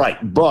 Right,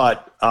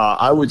 but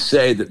I would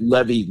say that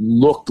Levy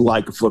looked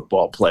like a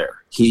football player.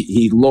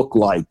 He looked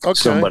like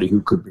somebody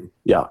who could be,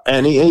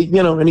 and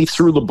he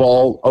threw the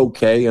ball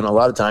okay. And a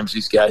lot of times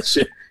these guys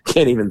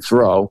can't even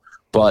throw.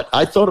 But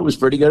I thought it was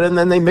pretty good. And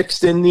then they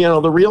mixed in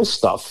the real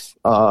stuff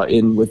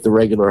in with the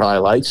regular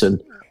highlights,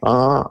 and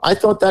I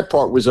thought that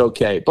part was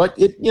okay. But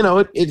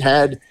it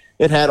had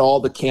all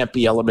the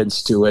campy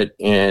elements to it,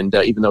 and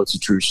even though it's a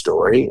true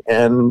story,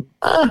 and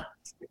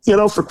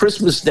for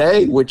Christmas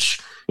Day, which,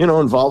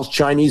 involves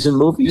Chinese and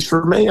movies,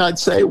 for me, I'd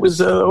say it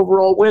was an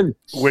overall win.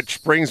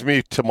 Which brings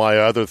me to my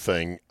other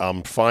thing.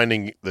 I'm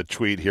finding the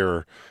tweet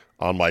here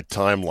on my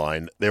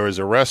timeline. There was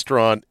a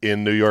restaurant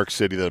in New York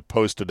City that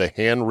posted a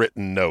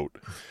handwritten note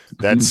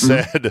that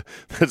said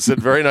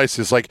very nice.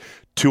 It's like,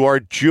 to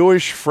our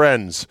Jewish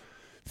friends,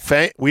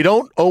 we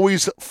don't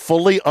always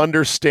fully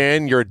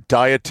understand your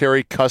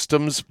dietary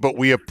customs, but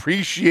we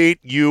appreciate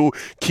you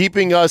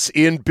keeping us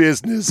in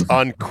business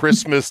on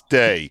Christmas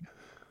Day.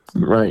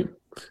 Right.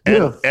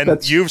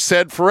 And you've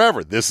said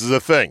forever, this is a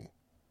thing.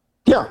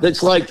 Yeah,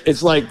 it's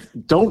like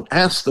don't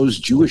ask those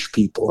Jewish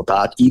people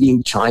about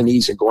eating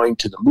Chinese and going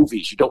to the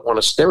movies. You don't want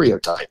to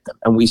stereotype them.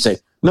 And we say,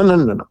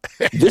 no.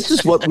 This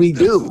is what we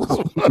do.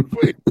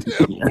 We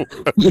do.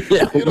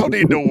 Yeah. You don't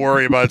need to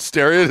worry about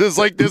stereotypes. It's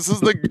like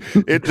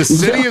the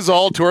city is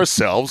all to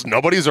ourselves.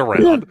 Nobody's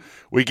around. Yeah.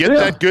 We get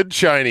that good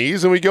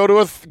Chinese and we go to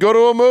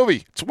a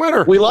movie. It's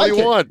winter. We like what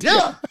it. Want.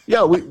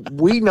 Yeah.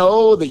 We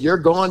know that you're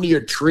going to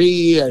your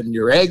tree and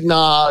your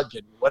eggnog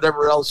and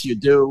whatever else you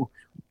do.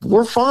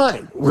 We're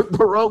fine.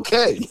 We're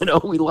okay.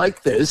 We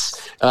like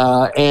this.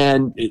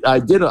 And I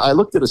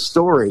looked at a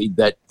story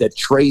that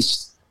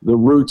traced the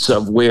roots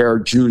of where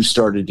Jews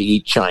started to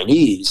eat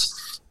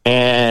Chinese.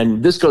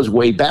 And this goes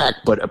way back,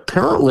 but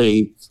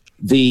apparently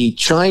the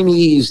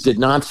Chinese did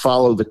not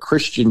follow the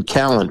Christian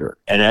calendar.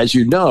 And as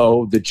you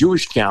know, the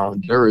Jewish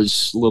calendar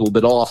is a little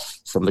bit off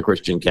from the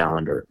Christian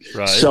calendar.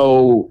 Right.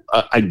 So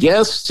I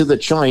guess to the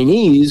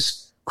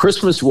Chinese,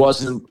 Christmas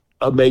wasn't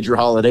a major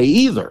holiday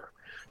either.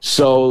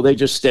 So they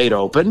just stayed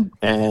open,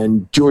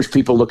 and Jewish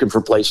people looking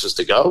for places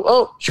to go.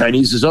 Oh,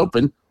 Chinese is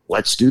open.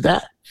 Let's do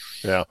that.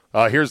 Yeah.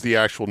 Here's the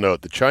actual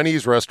note. The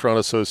Chinese Restaurant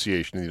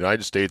Association in the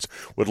United States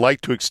would like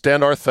to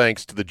extend our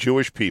thanks to the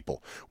Jewish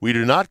people. We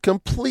do not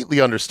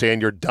completely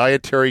understand your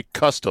dietary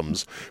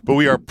customs, but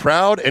we are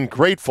proud and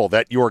grateful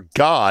that your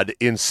God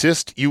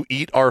insists you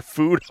eat our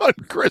food on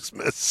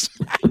Christmas.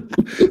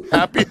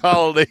 Happy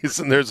holidays.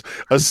 And there's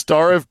a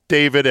Star of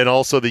David and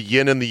also the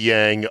yin and the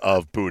yang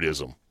of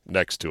Buddhism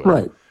next to it.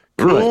 Right.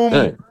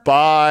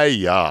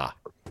 Kumbaya.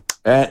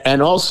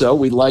 And also,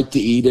 we like to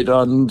eat it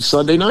on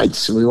Sunday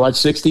nights. We watch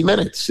 60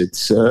 Minutes.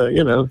 It's,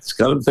 it's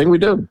kind of the thing we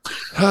do.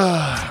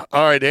 All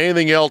right.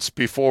 Anything else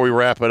before we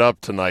wrap it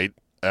up tonight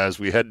as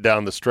we head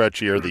down the stretch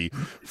here? The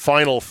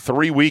final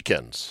 2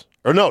 weekends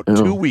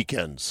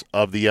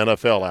of the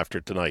NFL after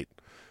tonight.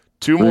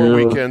 2 more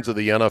weekends of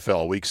the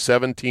NFL, Week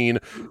 17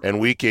 and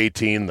Week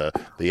 18.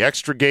 The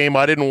extra game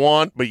I didn't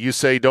want, but you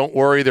say, don't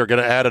worry, they're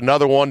going to add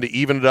another one to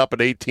even it up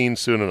at 18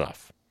 soon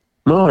enough.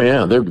 Oh,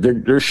 yeah,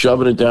 they're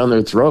shoving it down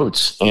their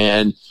throats.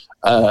 And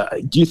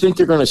do you think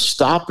they're going to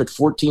stop at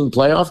 14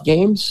 playoff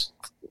games,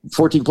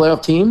 14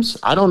 playoff teams?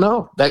 I don't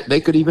know.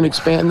 They could even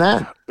expand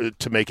that.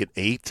 To make it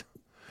 8?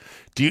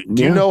 Do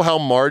you know how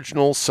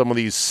marginal some of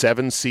these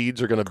 7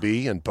 seeds are going to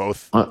be in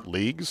both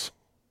leagues?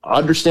 I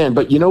understand,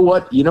 but you know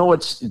what?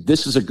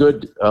 This is a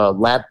good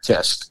lab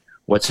test.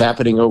 What's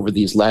happening over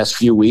these last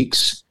few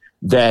weeks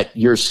that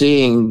you're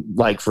seeing,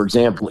 like, for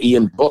example,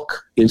 Ian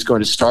Book is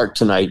going to start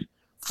tonight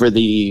for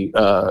the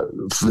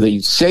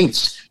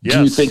Saints. Yes.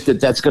 Do you think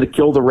that's going to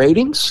kill the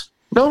ratings?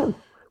 No.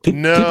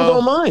 People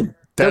don't mind.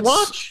 They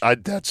watch.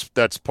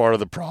 That's part of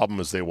the problem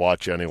is they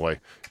watch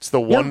anyway. It's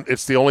the one. Yeah.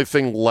 It's the only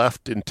thing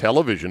left in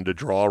television to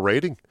draw a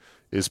rating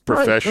is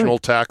professional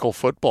tackle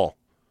football.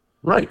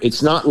 Right.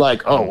 It's not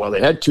like,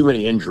 they had too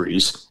many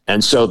injuries,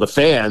 and so the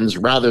fans,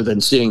 rather than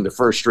seeing the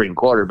first-string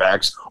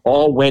quarterbacks,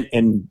 all went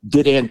and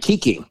did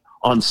antiquing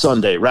on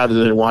Sunday rather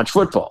than watch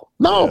football.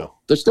 No,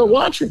 they're still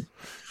watching.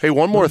 Hey,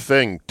 one more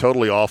thing,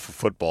 totally off of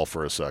football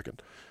for a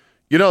second.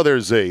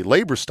 There's a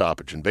labor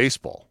stoppage in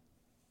baseball,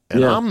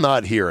 and I'm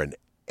not hearing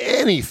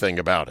anything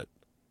about it.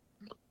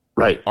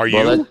 Right. Are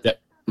you?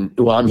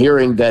 Well, I'm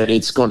hearing that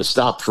it's going to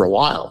stop for a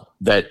while,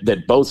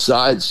 that both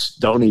sides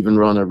don't even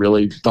want to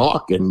really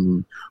talk,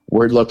 and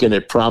we're looking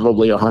at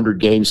probably a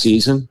 100-game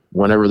season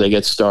whenever they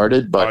get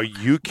started. But are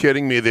you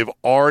kidding me? They've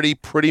already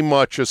pretty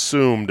much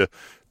assumed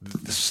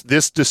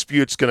this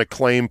dispute's going to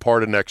claim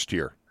part of next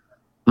year.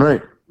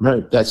 Right.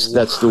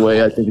 That's the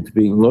way I think it's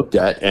being looked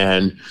at.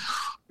 And,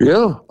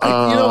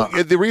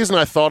 the reason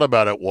I thought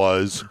about it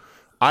was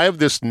I have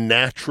this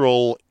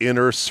natural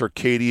inner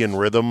circadian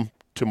rhythm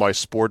to my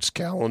sports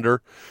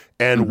calendar.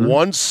 And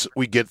once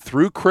we get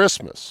through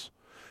Christmas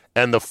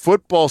and the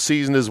football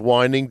season is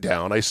winding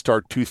down, I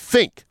start to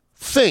think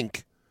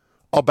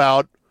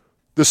about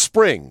the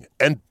spring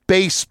and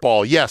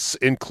baseball. Yes,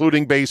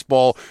 including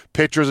baseball,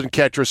 pitchers and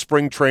catchers,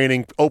 spring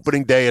training,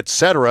 opening day,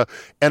 etc.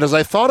 And as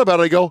I thought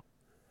about it, I go,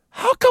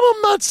 how come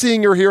I'm not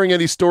seeing or hearing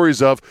any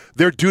stories of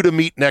they're due to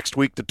meet next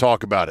week to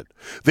talk about it?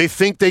 They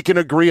think they can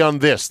agree on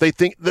this. They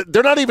think that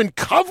they're not even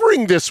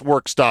covering this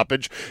work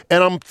stoppage.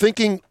 And I'm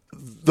thinking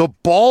the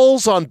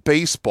balls on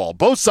baseball,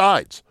 both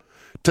sides,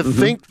 to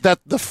think that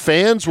the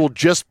fans will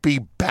just be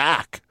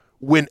back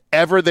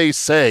whenever they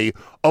say,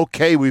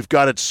 okay, we've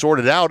got it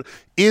sorted out,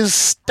 is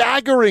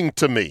staggering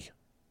to me.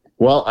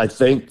 Well, I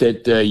think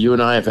that you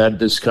and I have had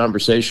this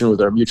conversation with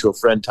our mutual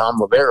friend Tom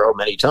Lavero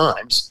many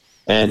times.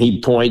 And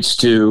he points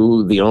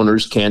to the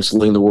owners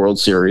canceling the World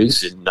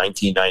Series in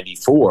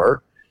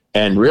 1994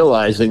 and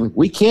realizing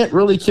we can't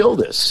really kill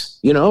this,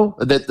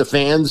 that the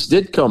fans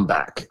did come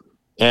back.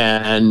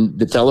 And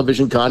the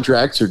television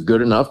contracts are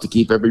good enough to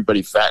keep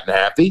everybody fat and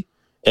happy.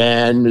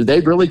 And they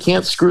really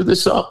can't screw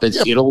this up.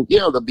 There'll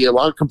be a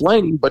lot of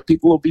complaining, but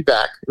people will be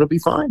back. It'll be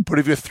fine. But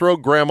if you throw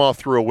grandma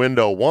through a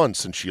window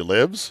once and she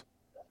lives,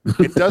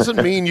 it doesn't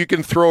mean you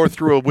can throw her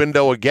through a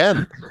window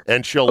again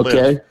and she'll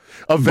live.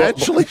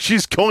 Eventually,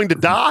 she's going to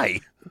die.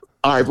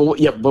 All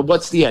right, but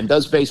what's the end?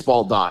 Does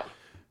baseball die?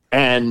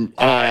 And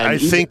I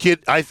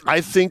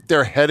think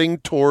they're heading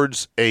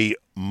towards a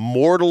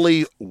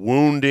mortally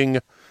wounding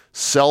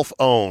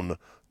self-own,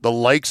 the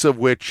likes of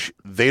which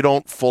they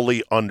don't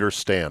fully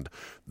understand.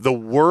 The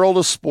world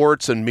of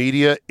sports and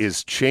media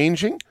is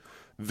changing.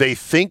 They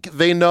think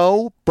they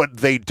know, but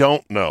they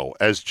don't know,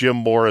 as Jim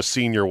Morris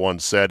Sr.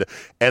 once said,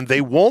 and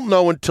they won't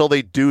know until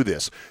they do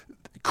this.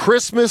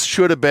 Christmas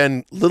should have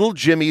been little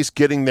Jimmy's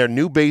getting their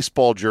new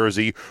baseball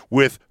jersey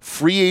with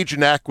free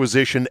agent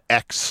acquisition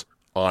X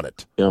on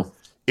it. Yeah,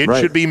 it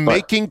should be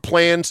making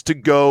plans to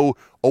go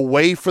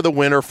away for the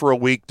winter for a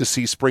week to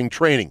see spring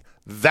training.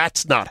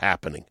 That's not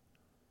happening.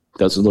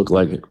 Doesn't look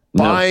like it.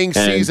 Buying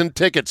season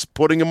tickets,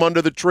 putting them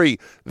under the tree.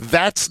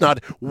 That's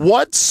not.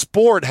 What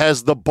sport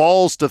has the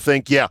balls to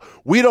think,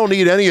 we don't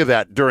need any of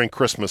that during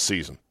Christmas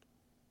season?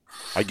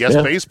 I guess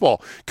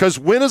baseball. Because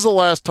when is the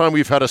last time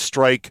we've had a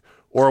strike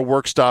or a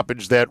work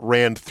stoppage that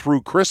ran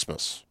through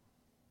Christmas?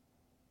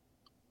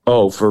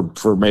 Oh,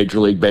 for Major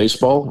League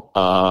Baseball?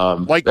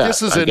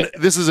 This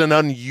is an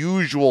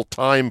unusual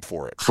time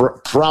for it.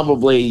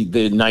 Probably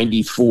the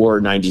 94,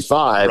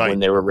 95, when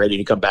they were ready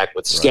to come back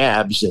with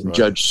scabs, and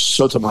Judge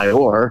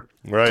Sotomayor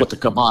put the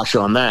kibosh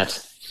on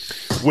that.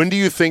 When do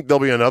you think there'll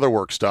be another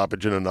work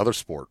stoppage in another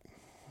sport?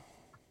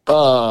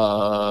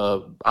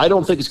 I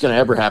don't think it's going to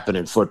ever happen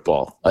in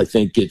football. I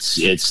think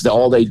it's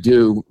all they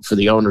do for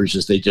the owners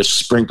is they just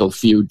sprinkle a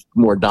few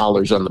more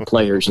dollars on the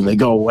players and they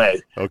go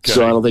away. Okay.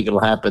 So I don't think it'll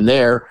happen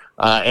there.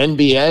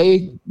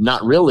 NBA,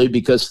 not really,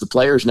 because the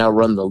players now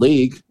run the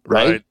league,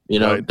 right?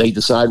 They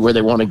decide where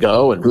they want to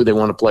go and who they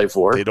want to play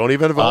for. They don't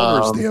even have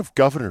owners; they have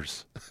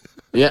governors.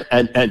 Yeah,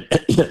 and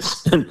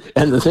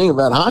the thing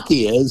about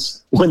hockey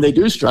is when they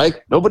do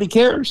strike, nobody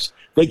cares.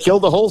 They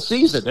kill the whole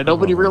season and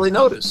nobody really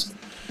noticed.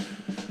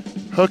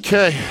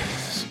 Okay.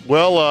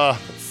 Well,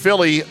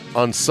 Philly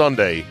on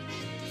Sunday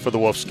for the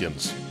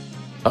Wolfskins.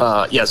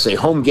 Yes, a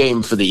home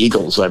game for the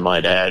Eagles, I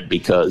might add,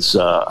 because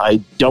I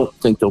don't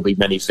think there'll be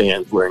many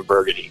fans wearing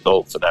burgundy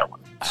gold for that one.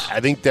 I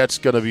think that's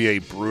going to be a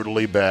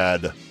brutally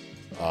bad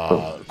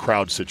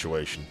crowd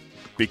situation.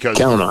 Because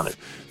count on it.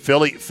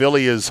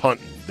 Philly is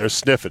hunting. They're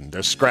sniffing.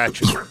 They're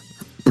scratching.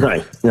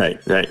 Right.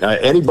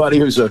 Anybody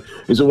who's a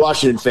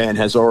Washington fan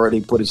has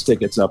already put his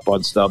tickets up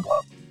on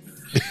StubHub.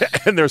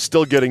 And they're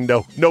still getting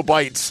no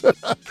bites.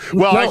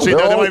 Well, actually,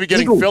 they might be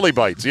getting Eagle. Philly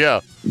bites, Yeah,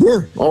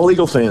 all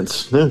Eagle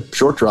fans. Yeah,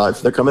 short drive.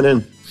 They're coming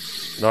in.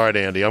 All right,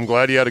 Andy. I'm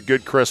glad you had a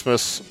good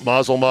Christmas.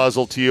 Mazel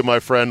mazel to you,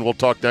 my friend. We'll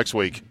talk next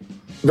week.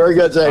 Very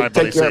good, Zach. All right,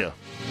 Take care. See ya.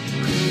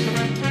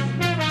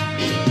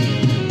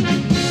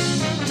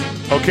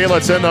 Okay,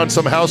 let's end on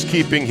some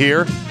housekeeping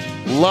here.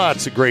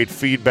 Lots of great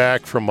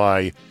feedback from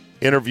my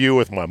interview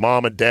with my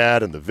mom and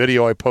dad and the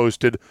video I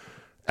posted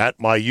at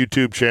my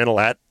YouTube channel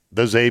at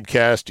The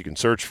Zabecast. You can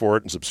search for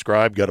it and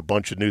subscribe. Got a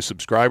bunch of new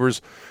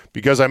subscribers.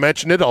 Because I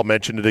mentioned it, I'll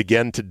mention it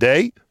again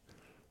today.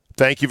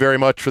 Thank you very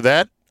much for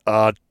that.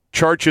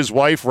 Charch's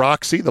wife,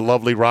 Roxy, the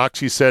lovely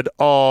Roxy, said,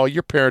 "Oh,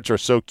 your parents are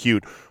so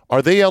cute.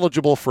 Are they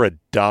eligible for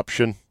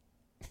adoption?"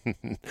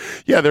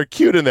 Yeah, they're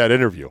cute in that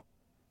interview.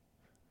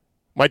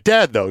 My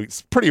dad, though,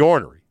 he's pretty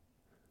ornery.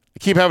 I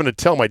keep having to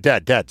tell my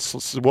dad,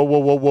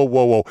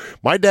 whoa.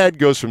 My dad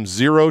goes from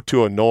 0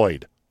 to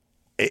annoyed,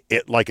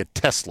 like a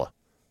Tesla,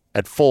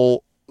 at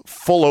full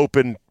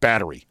open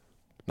battery,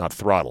 not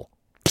throttle.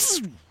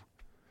 Psst.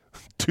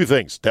 Two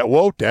things.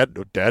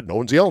 Dad, no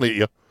one's yelling at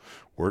you.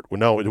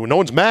 No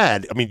one's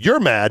mad. I mean,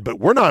 you're mad, but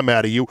we're not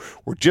mad at you.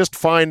 We're just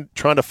trying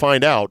to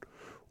find out,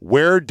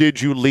 where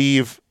did you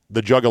leave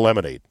the jug of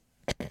lemonade?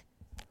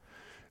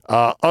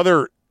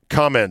 Other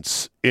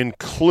comments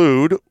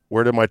include,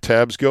 where did my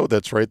tabs go?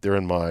 That's right there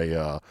in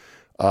my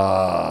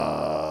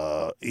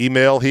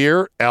email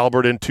here.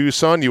 Albert in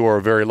Tucson, you are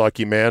a very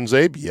lucky man,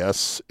 Zabe.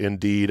 Yes,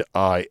 indeed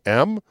I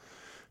am.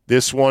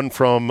 This one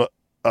from,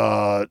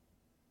 I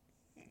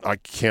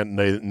can't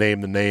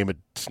name the name.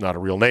 It's not a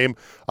real name.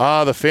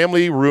 The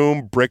family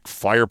room brick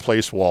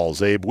fireplace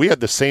walls, Zabe. We had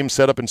the same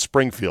setup in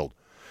Springfield.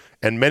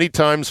 And many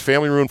times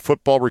family room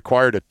football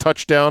required a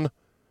touchdown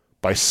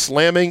by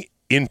slamming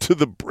into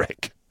the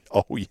brick.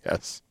 Oh,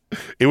 yes.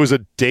 It was a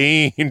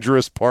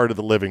dangerous part of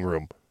the living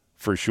room,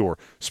 for sure.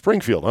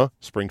 Springfield, huh?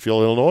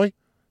 Springfield, Illinois?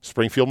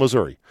 Springfield,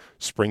 Missouri.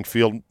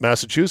 Springfield,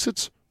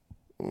 Massachusetts?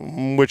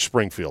 Which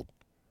Springfield?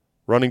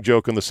 Running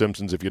joke on The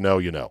Simpsons. If you know,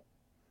 you know.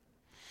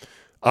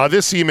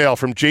 This email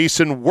from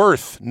Jason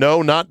Worth.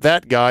 No, not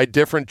that guy.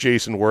 Different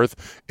Jason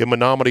Worth in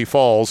Menominee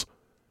Falls.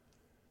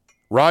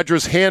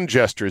 Rogers hand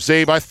gesture.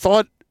 Zabe, I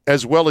thought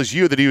as well as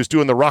you that he was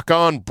doing the rock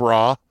on,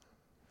 brah.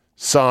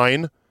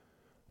 sign,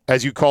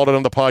 as you called it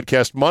on the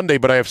podcast Monday,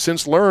 but I have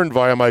since learned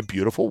via my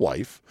beautiful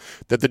wife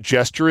that the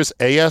gesture is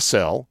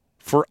ASL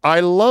for I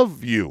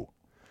love you,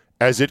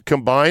 as it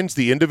combines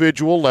the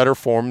individual letter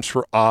forms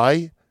for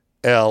I,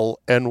 L,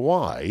 and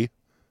Y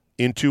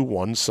into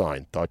one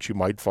sign. Thought you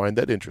might find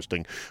that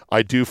interesting.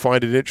 I do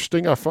find it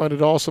interesting. I find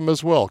it awesome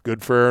as well.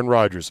 Good for Aaron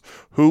Rodgers.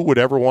 Who would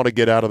ever want to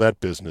get out of that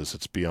business?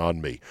 It's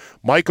beyond me.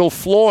 Michael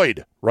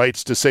Floyd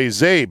writes to say,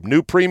 Zabe,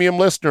 new premium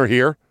listener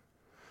here.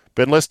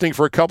 Been listening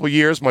for a couple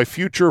years. My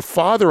future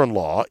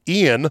father-in-law,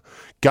 Ian,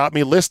 got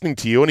me listening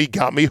to you, and he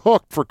got me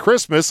hooked. For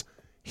Christmas,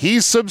 he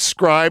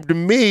subscribed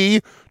me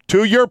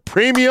to your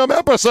premium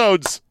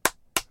episodes.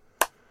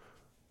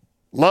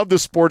 Love the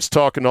sports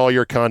talk and all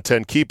your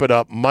content. Keep it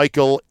up.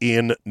 Michael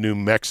in New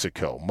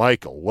Mexico.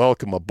 Michael,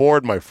 welcome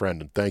aboard, my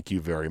friend, and thank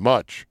you very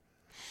much.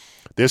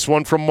 This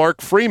one from Mark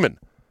Freeman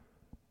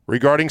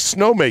regarding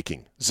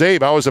snowmaking.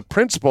 Zabe, I was a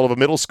principal of a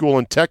middle school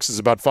in Texas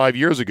about 5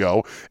 years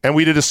ago, and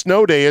we did a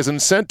snow day as an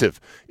incentive.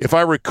 If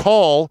I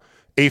recall,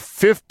 a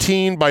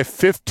 15 by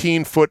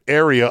 15 foot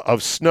area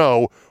of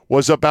snow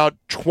was about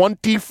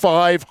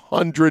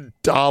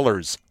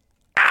 $2,500.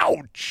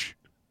 Ouch!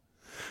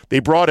 They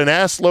brought an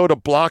assload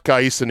of block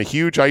ice and a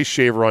huge ice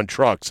shaver on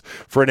trucks.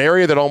 For an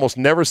area that almost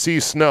never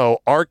sees snow,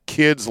 our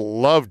kids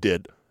loved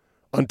it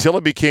until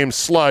it became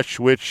slush,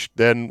 which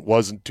then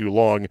wasn't too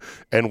long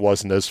and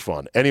wasn't as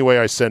fun. Anyway,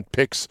 I sent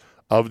pics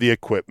of the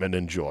equipment.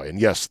 Enjoy. And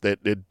yes,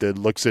 it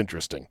looks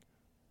interesting.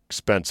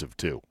 Expensive,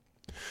 too.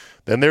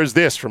 Then there's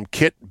this from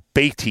Kit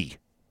Beatty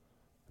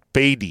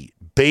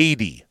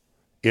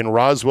in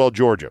Roswell,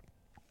 Georgia.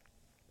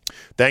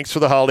 Thanks for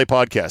the holiday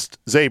podcast.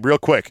 Zabe, real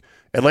quick.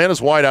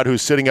 Atlanta's wideout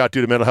who's sitting out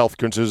due to mental health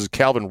concerns is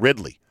Calvin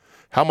Ridley.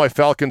 How my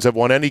Falcons have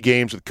won any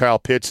games with Kyle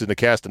Pitts in a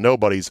cast of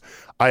nobodies,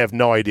 I have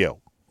no idea.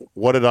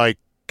 What did I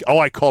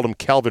called him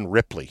Calvin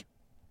Ripley.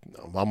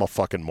 I'm a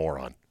fucking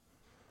moron.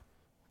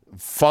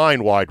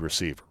 Fine wide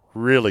receiver.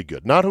 Really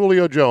good. Not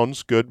Julio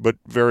Jones, good, but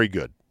very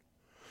good.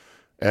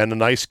 And a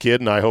nice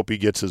kid, and I hope he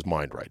gets his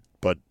mind right.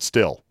 But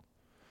still.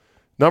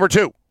 Number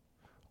 2.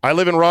 I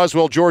live in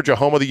Roswell, Georgia,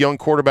 home of the young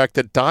quarterback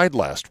that died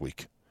last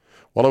week.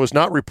 While it was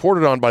not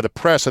reported on by the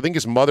press, I think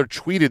his mother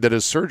tweeted that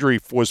his surgery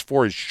was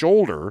for his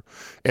shoulder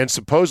and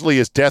supposedly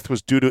his death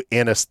was due to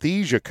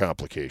anesthesia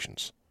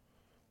complications.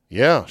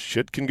 Yeah,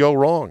 shit can go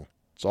wrong.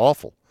 It's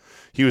awful.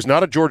 He was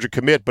not a Georgia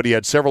commit, but he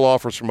had several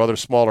offers from other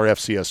smaller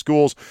FCS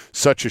schools.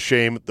 Such a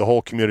shame. The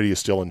whole community is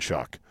still in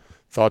shock.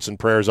 Thoughts and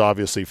prayers,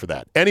 obviously, for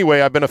that.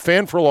 Anyway, I've been a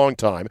fan for a long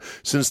time,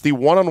 since the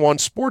one-on-one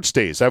sports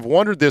days. I've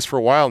wondered this for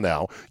a while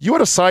now. You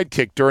had a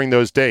sidekick during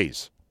those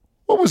days.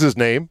 What was his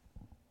name?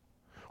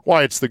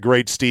 Why, it's the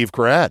great Steve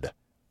Grad,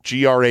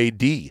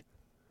 Grad,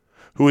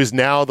 who is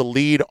now the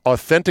lead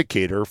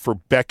authenticator for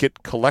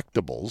Beckett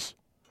Collectibles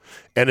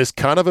and is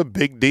kind of a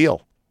big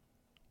deal.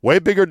 Way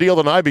bigger deal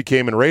than I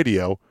became in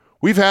radio.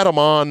 We've had him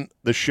on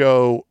the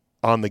show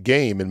on The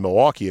Game in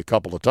Milwaukee a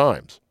couple of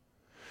times.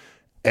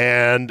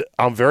 And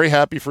I'm very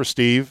happy for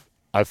Steve.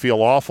 I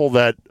feel awful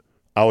that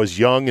I was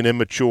young and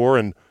immature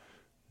and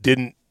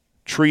didn't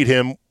treat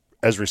him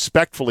as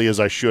respectfully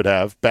as I should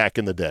have back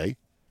in the day.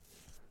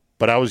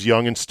 But I was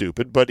young and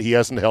stupid, but he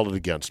hasn't held it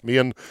against me,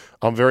 and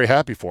I'm very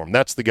happy for him.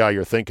 That's the guy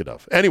you're thinking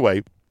of.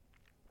 Anyway,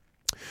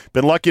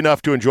 been lucky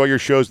enough to enjoy your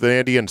shows with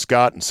Andy and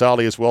Scott and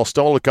Sally as well.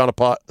 Stumbled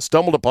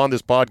upon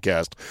this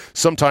podcast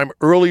sometime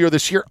earlier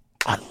this year.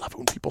 I love it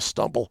when people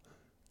stumble.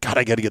 God,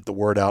 I got to get the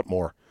word out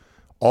more.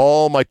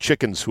 All my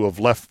chickens who have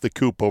left the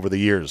coop over the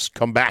years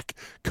come back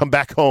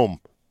home,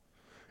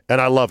 and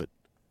I love it.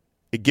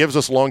 It gives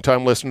us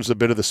longtime listeners a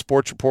bit of the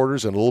sports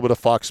reporters and a little bit of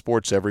Fox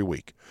Sports every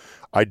week.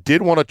 I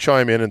did want to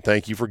chime in and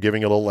thank you for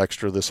giving a little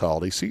extra this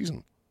holiday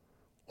season.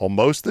 While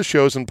most of the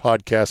shows and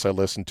podcasts I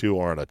listen to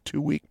are on a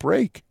 2-week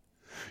break,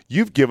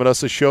 you've given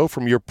us a show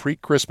from your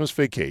pre-Christmas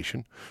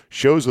vacation,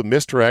 shows with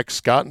Mr. X,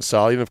 Scott and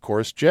Sally, and of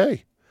course,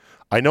 Jay.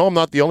 I know I'm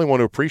not the only one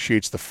who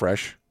appreciates the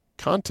fresh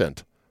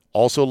content.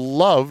 Also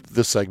loved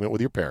the segment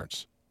with your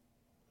parents.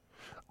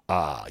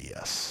 Ah,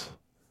 yes.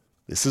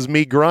 This is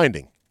me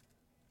grinding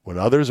when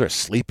others are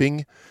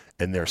sleeping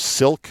in their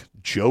silk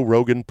Joe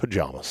Rogan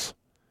pajamas.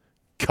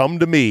 Come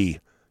to me,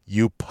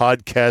 you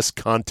podcast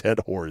content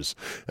whores.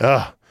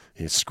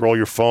 You scroll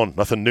your phone.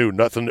 Nothing new.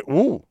 Nothing.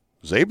 Ooh,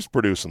 Zabe's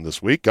producing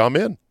this week. I'm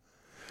in.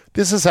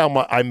 This is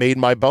how I made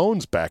my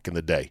bones back in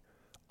the day.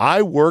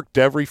 I worked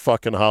every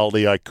fucking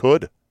holiday I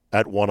could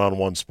at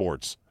one-on-one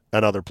sports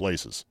and other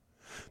places.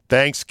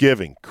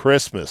 Thanksgiving,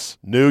 Christmas,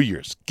 New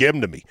Year's, give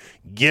them to me.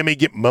 Gimme,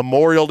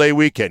 Memorial Day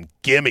weekend,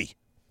 gimme.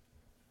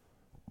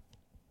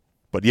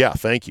 But yeah,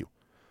 thank you.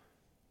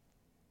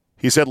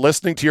 He said,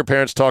 listening to your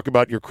parents talk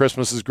about your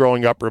Christmases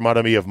growing up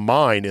reminded me of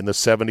mine in the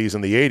 70s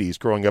and the 80s,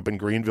 growing up in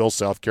Greenville,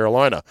 South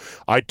Carolina.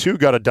 I, too,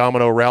 got a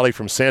domino rally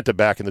from Santa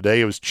back in the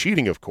day. It was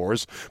cheating, of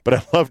course, but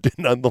I loved it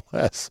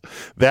nonetheless.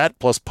 That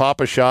plus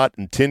Pop-A-Shot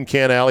and Tin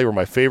Can Alley were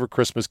my favorite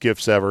Christmas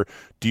gifts ever.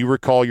 Do you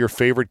recall your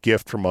favorite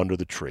gift from under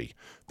the tree?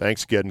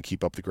 Thanks again and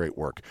keep up the great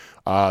work.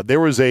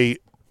 There was a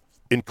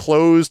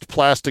enclosed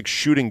plastic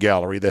shooting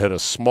gallery that had a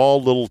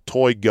small little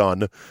toy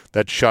gun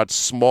that shot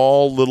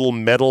small little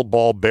metal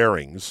ball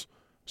bearings,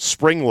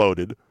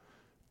 spring-loaded,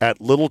 at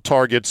little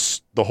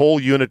targets. The whole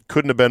unit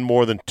couldn't have been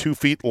more than 2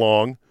 feet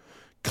long,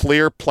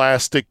 clear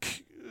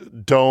plastic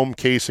dome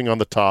casing on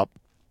the top.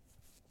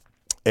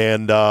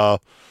 And,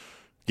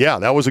 yeah,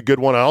 that was a good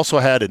one. I also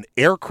had an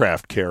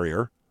aircraft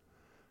carrier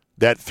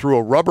that through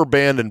a rubber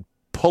band and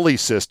pulley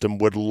system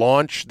would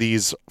launch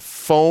these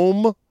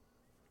foam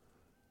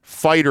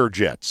fighter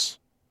jets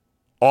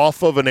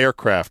off of an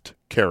aircraft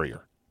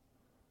carrier.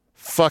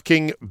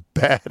 Fucking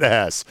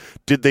badass.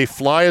 Did they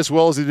fly as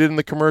well as they did in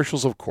the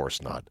commercials? Of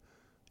course not.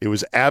 It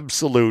was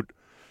absolute,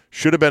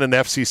 should have been an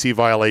FCC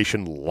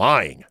violation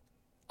lying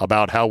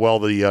about how well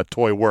the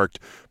toy worked,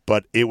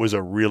 but it was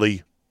a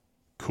really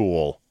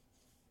cool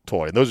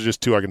toy. And those are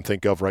just two I can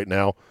think of right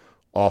now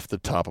off the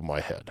top of my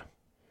head.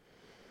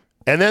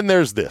 And then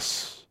there's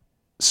this.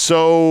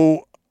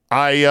 So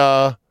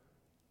I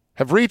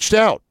have reached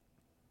out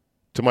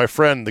to my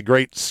friend, the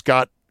great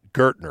Scott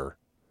Gertner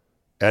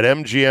at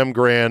MGM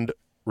Grand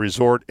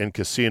Resort and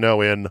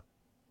Casino in,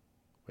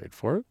 wait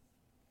for it,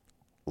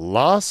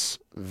 Las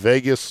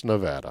Vegas,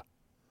 Nevada.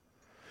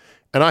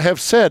 And I have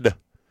said,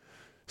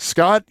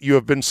 Scott, you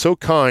have been so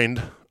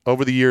kind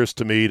over the years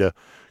to me to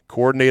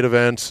coordinate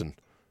events, and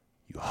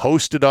you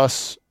hosted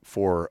us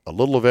for a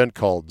little event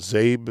called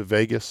Zabe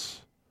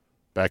Vegas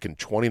back in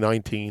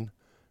 2019. It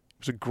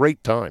was a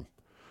great time.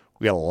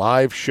 We had a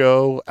live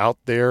show out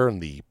there in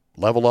the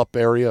Level Up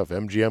area of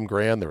MGM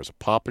Grand. There was a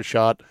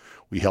Pop-A-Shot.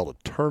 We held a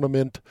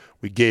tournament.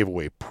 We gave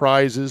away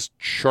prizes.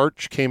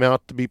 Church came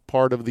out to be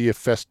part of the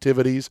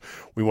festivities.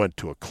 We went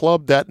to a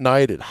club that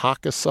night at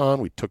Hakkasan.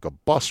 We took a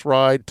bus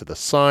ride to the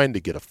sign to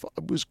get it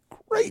was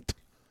great.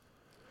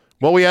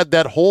 Well, we had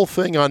that whole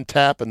thing on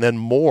tap and then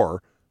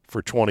more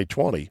for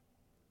 2020.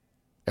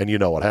 And you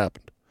know what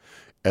happened.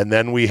 And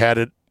then we had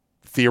it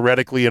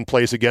theoretically in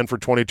place again for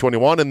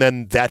 2021, and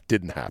then that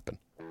didn't happen.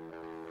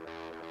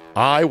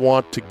 I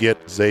want to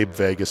get Zabe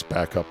Vegas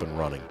back up and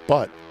running,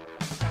 but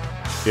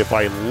if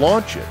I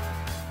launch it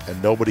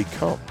and nobody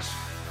comes,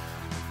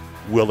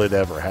 will it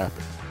ever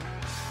happen?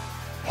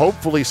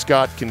 Hopefully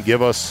Scott can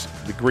give us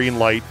the green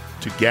light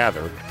to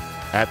gather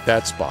at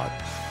that spot,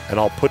 and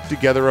I'll put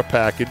together a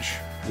package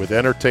with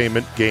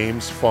entertainment,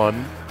 games,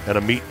 fun, and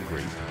a meet and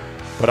greet.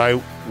 But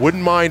I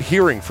wouldn't mind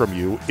hearing from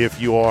you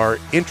if you are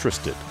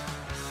interested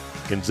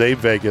in Zabe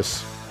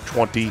Vegas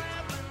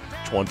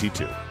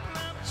 2022.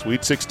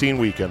 Sweet 16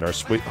 weekend, our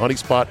Sweet Honey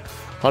Spot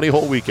Honey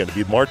Hole weekend.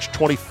 It'll be March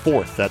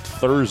 24th, that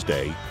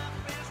Thursday,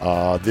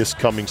 this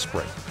coming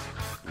spring.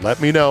 Let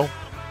me know,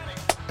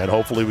 and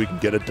hopefully we can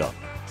get it done.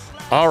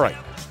 All right.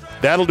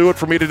 That'll do it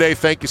for me today.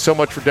 Thank you so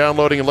much for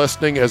downloading and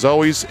listening. As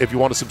always, if you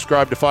want to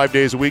subscribe to 5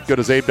 days a week, go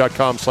to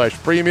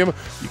zabe.com/premium.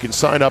 You can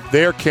sign up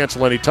there,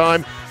 cancel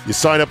anytime. You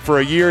sign up for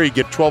a year, you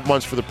get 12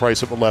 months for the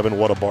price of 11.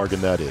 What a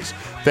bargain that is.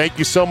 Thank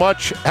you so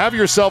much. Have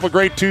yourself a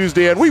great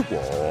Tuesday, and we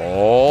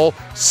will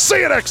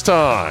see you next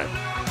time.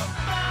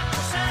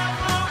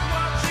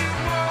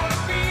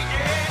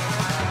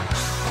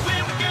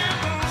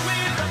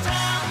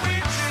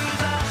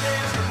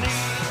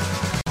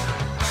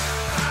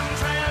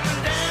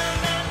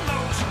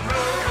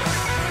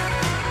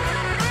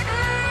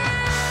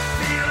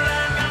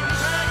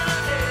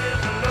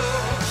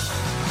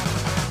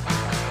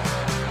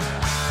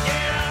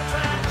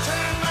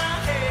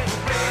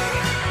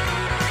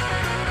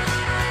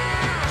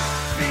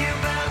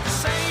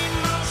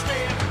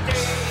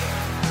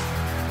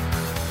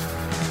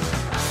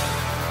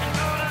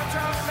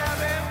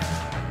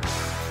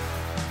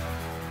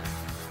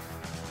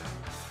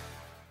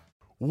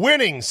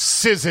 Winning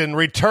season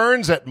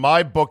returns at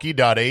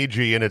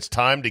mybookie.ag, and it's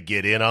time to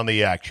get in on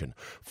the action.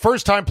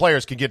 First-time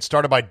players can get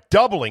started by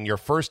doubling your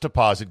first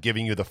deposit,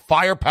 giving you the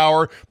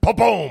firepower,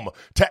 boom,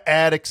 to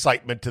add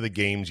excitement to the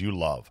games you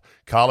love.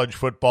 College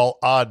football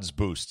odds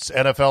boosts,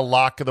 NFL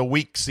Lock of the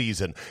Week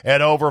season,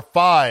 and over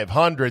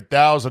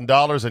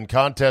 $500,000 in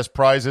contest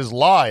prizes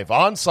live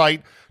on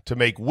site to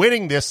make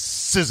winning this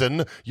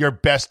season your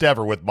best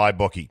ever with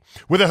MyBookie.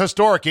 With a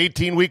historic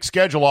 18-week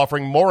schedule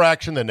offering more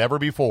action than ever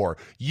before,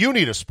 you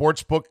need a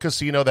sportsbook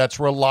casino that's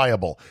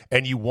reliable,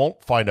 and you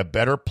won't find a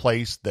better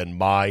place than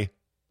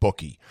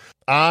MyBookie.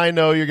 I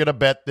know you're going to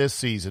bet this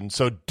season,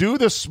 so do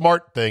the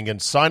smart thing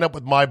and sign up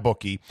with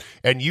MyBookie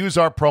and use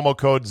our promo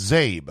code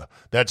ZABE.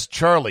 That's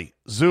Charlie,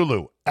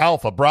 Zulu,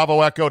 Alpha,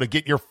 Bravo, Echo to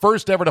get your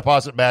first ever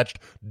deposit matched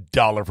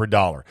dollar for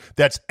dollar.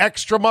 That's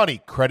extra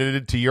money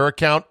credited to your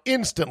account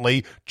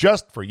instantly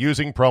just for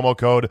using promo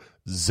code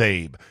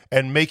ZABE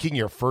and making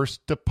your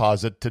first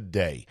deposit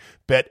today.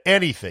 Bet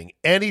anything,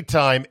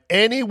 anytime,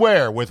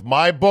 anywhere with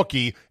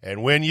MyBookie,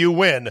 and when you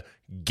win,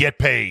 get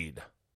paid.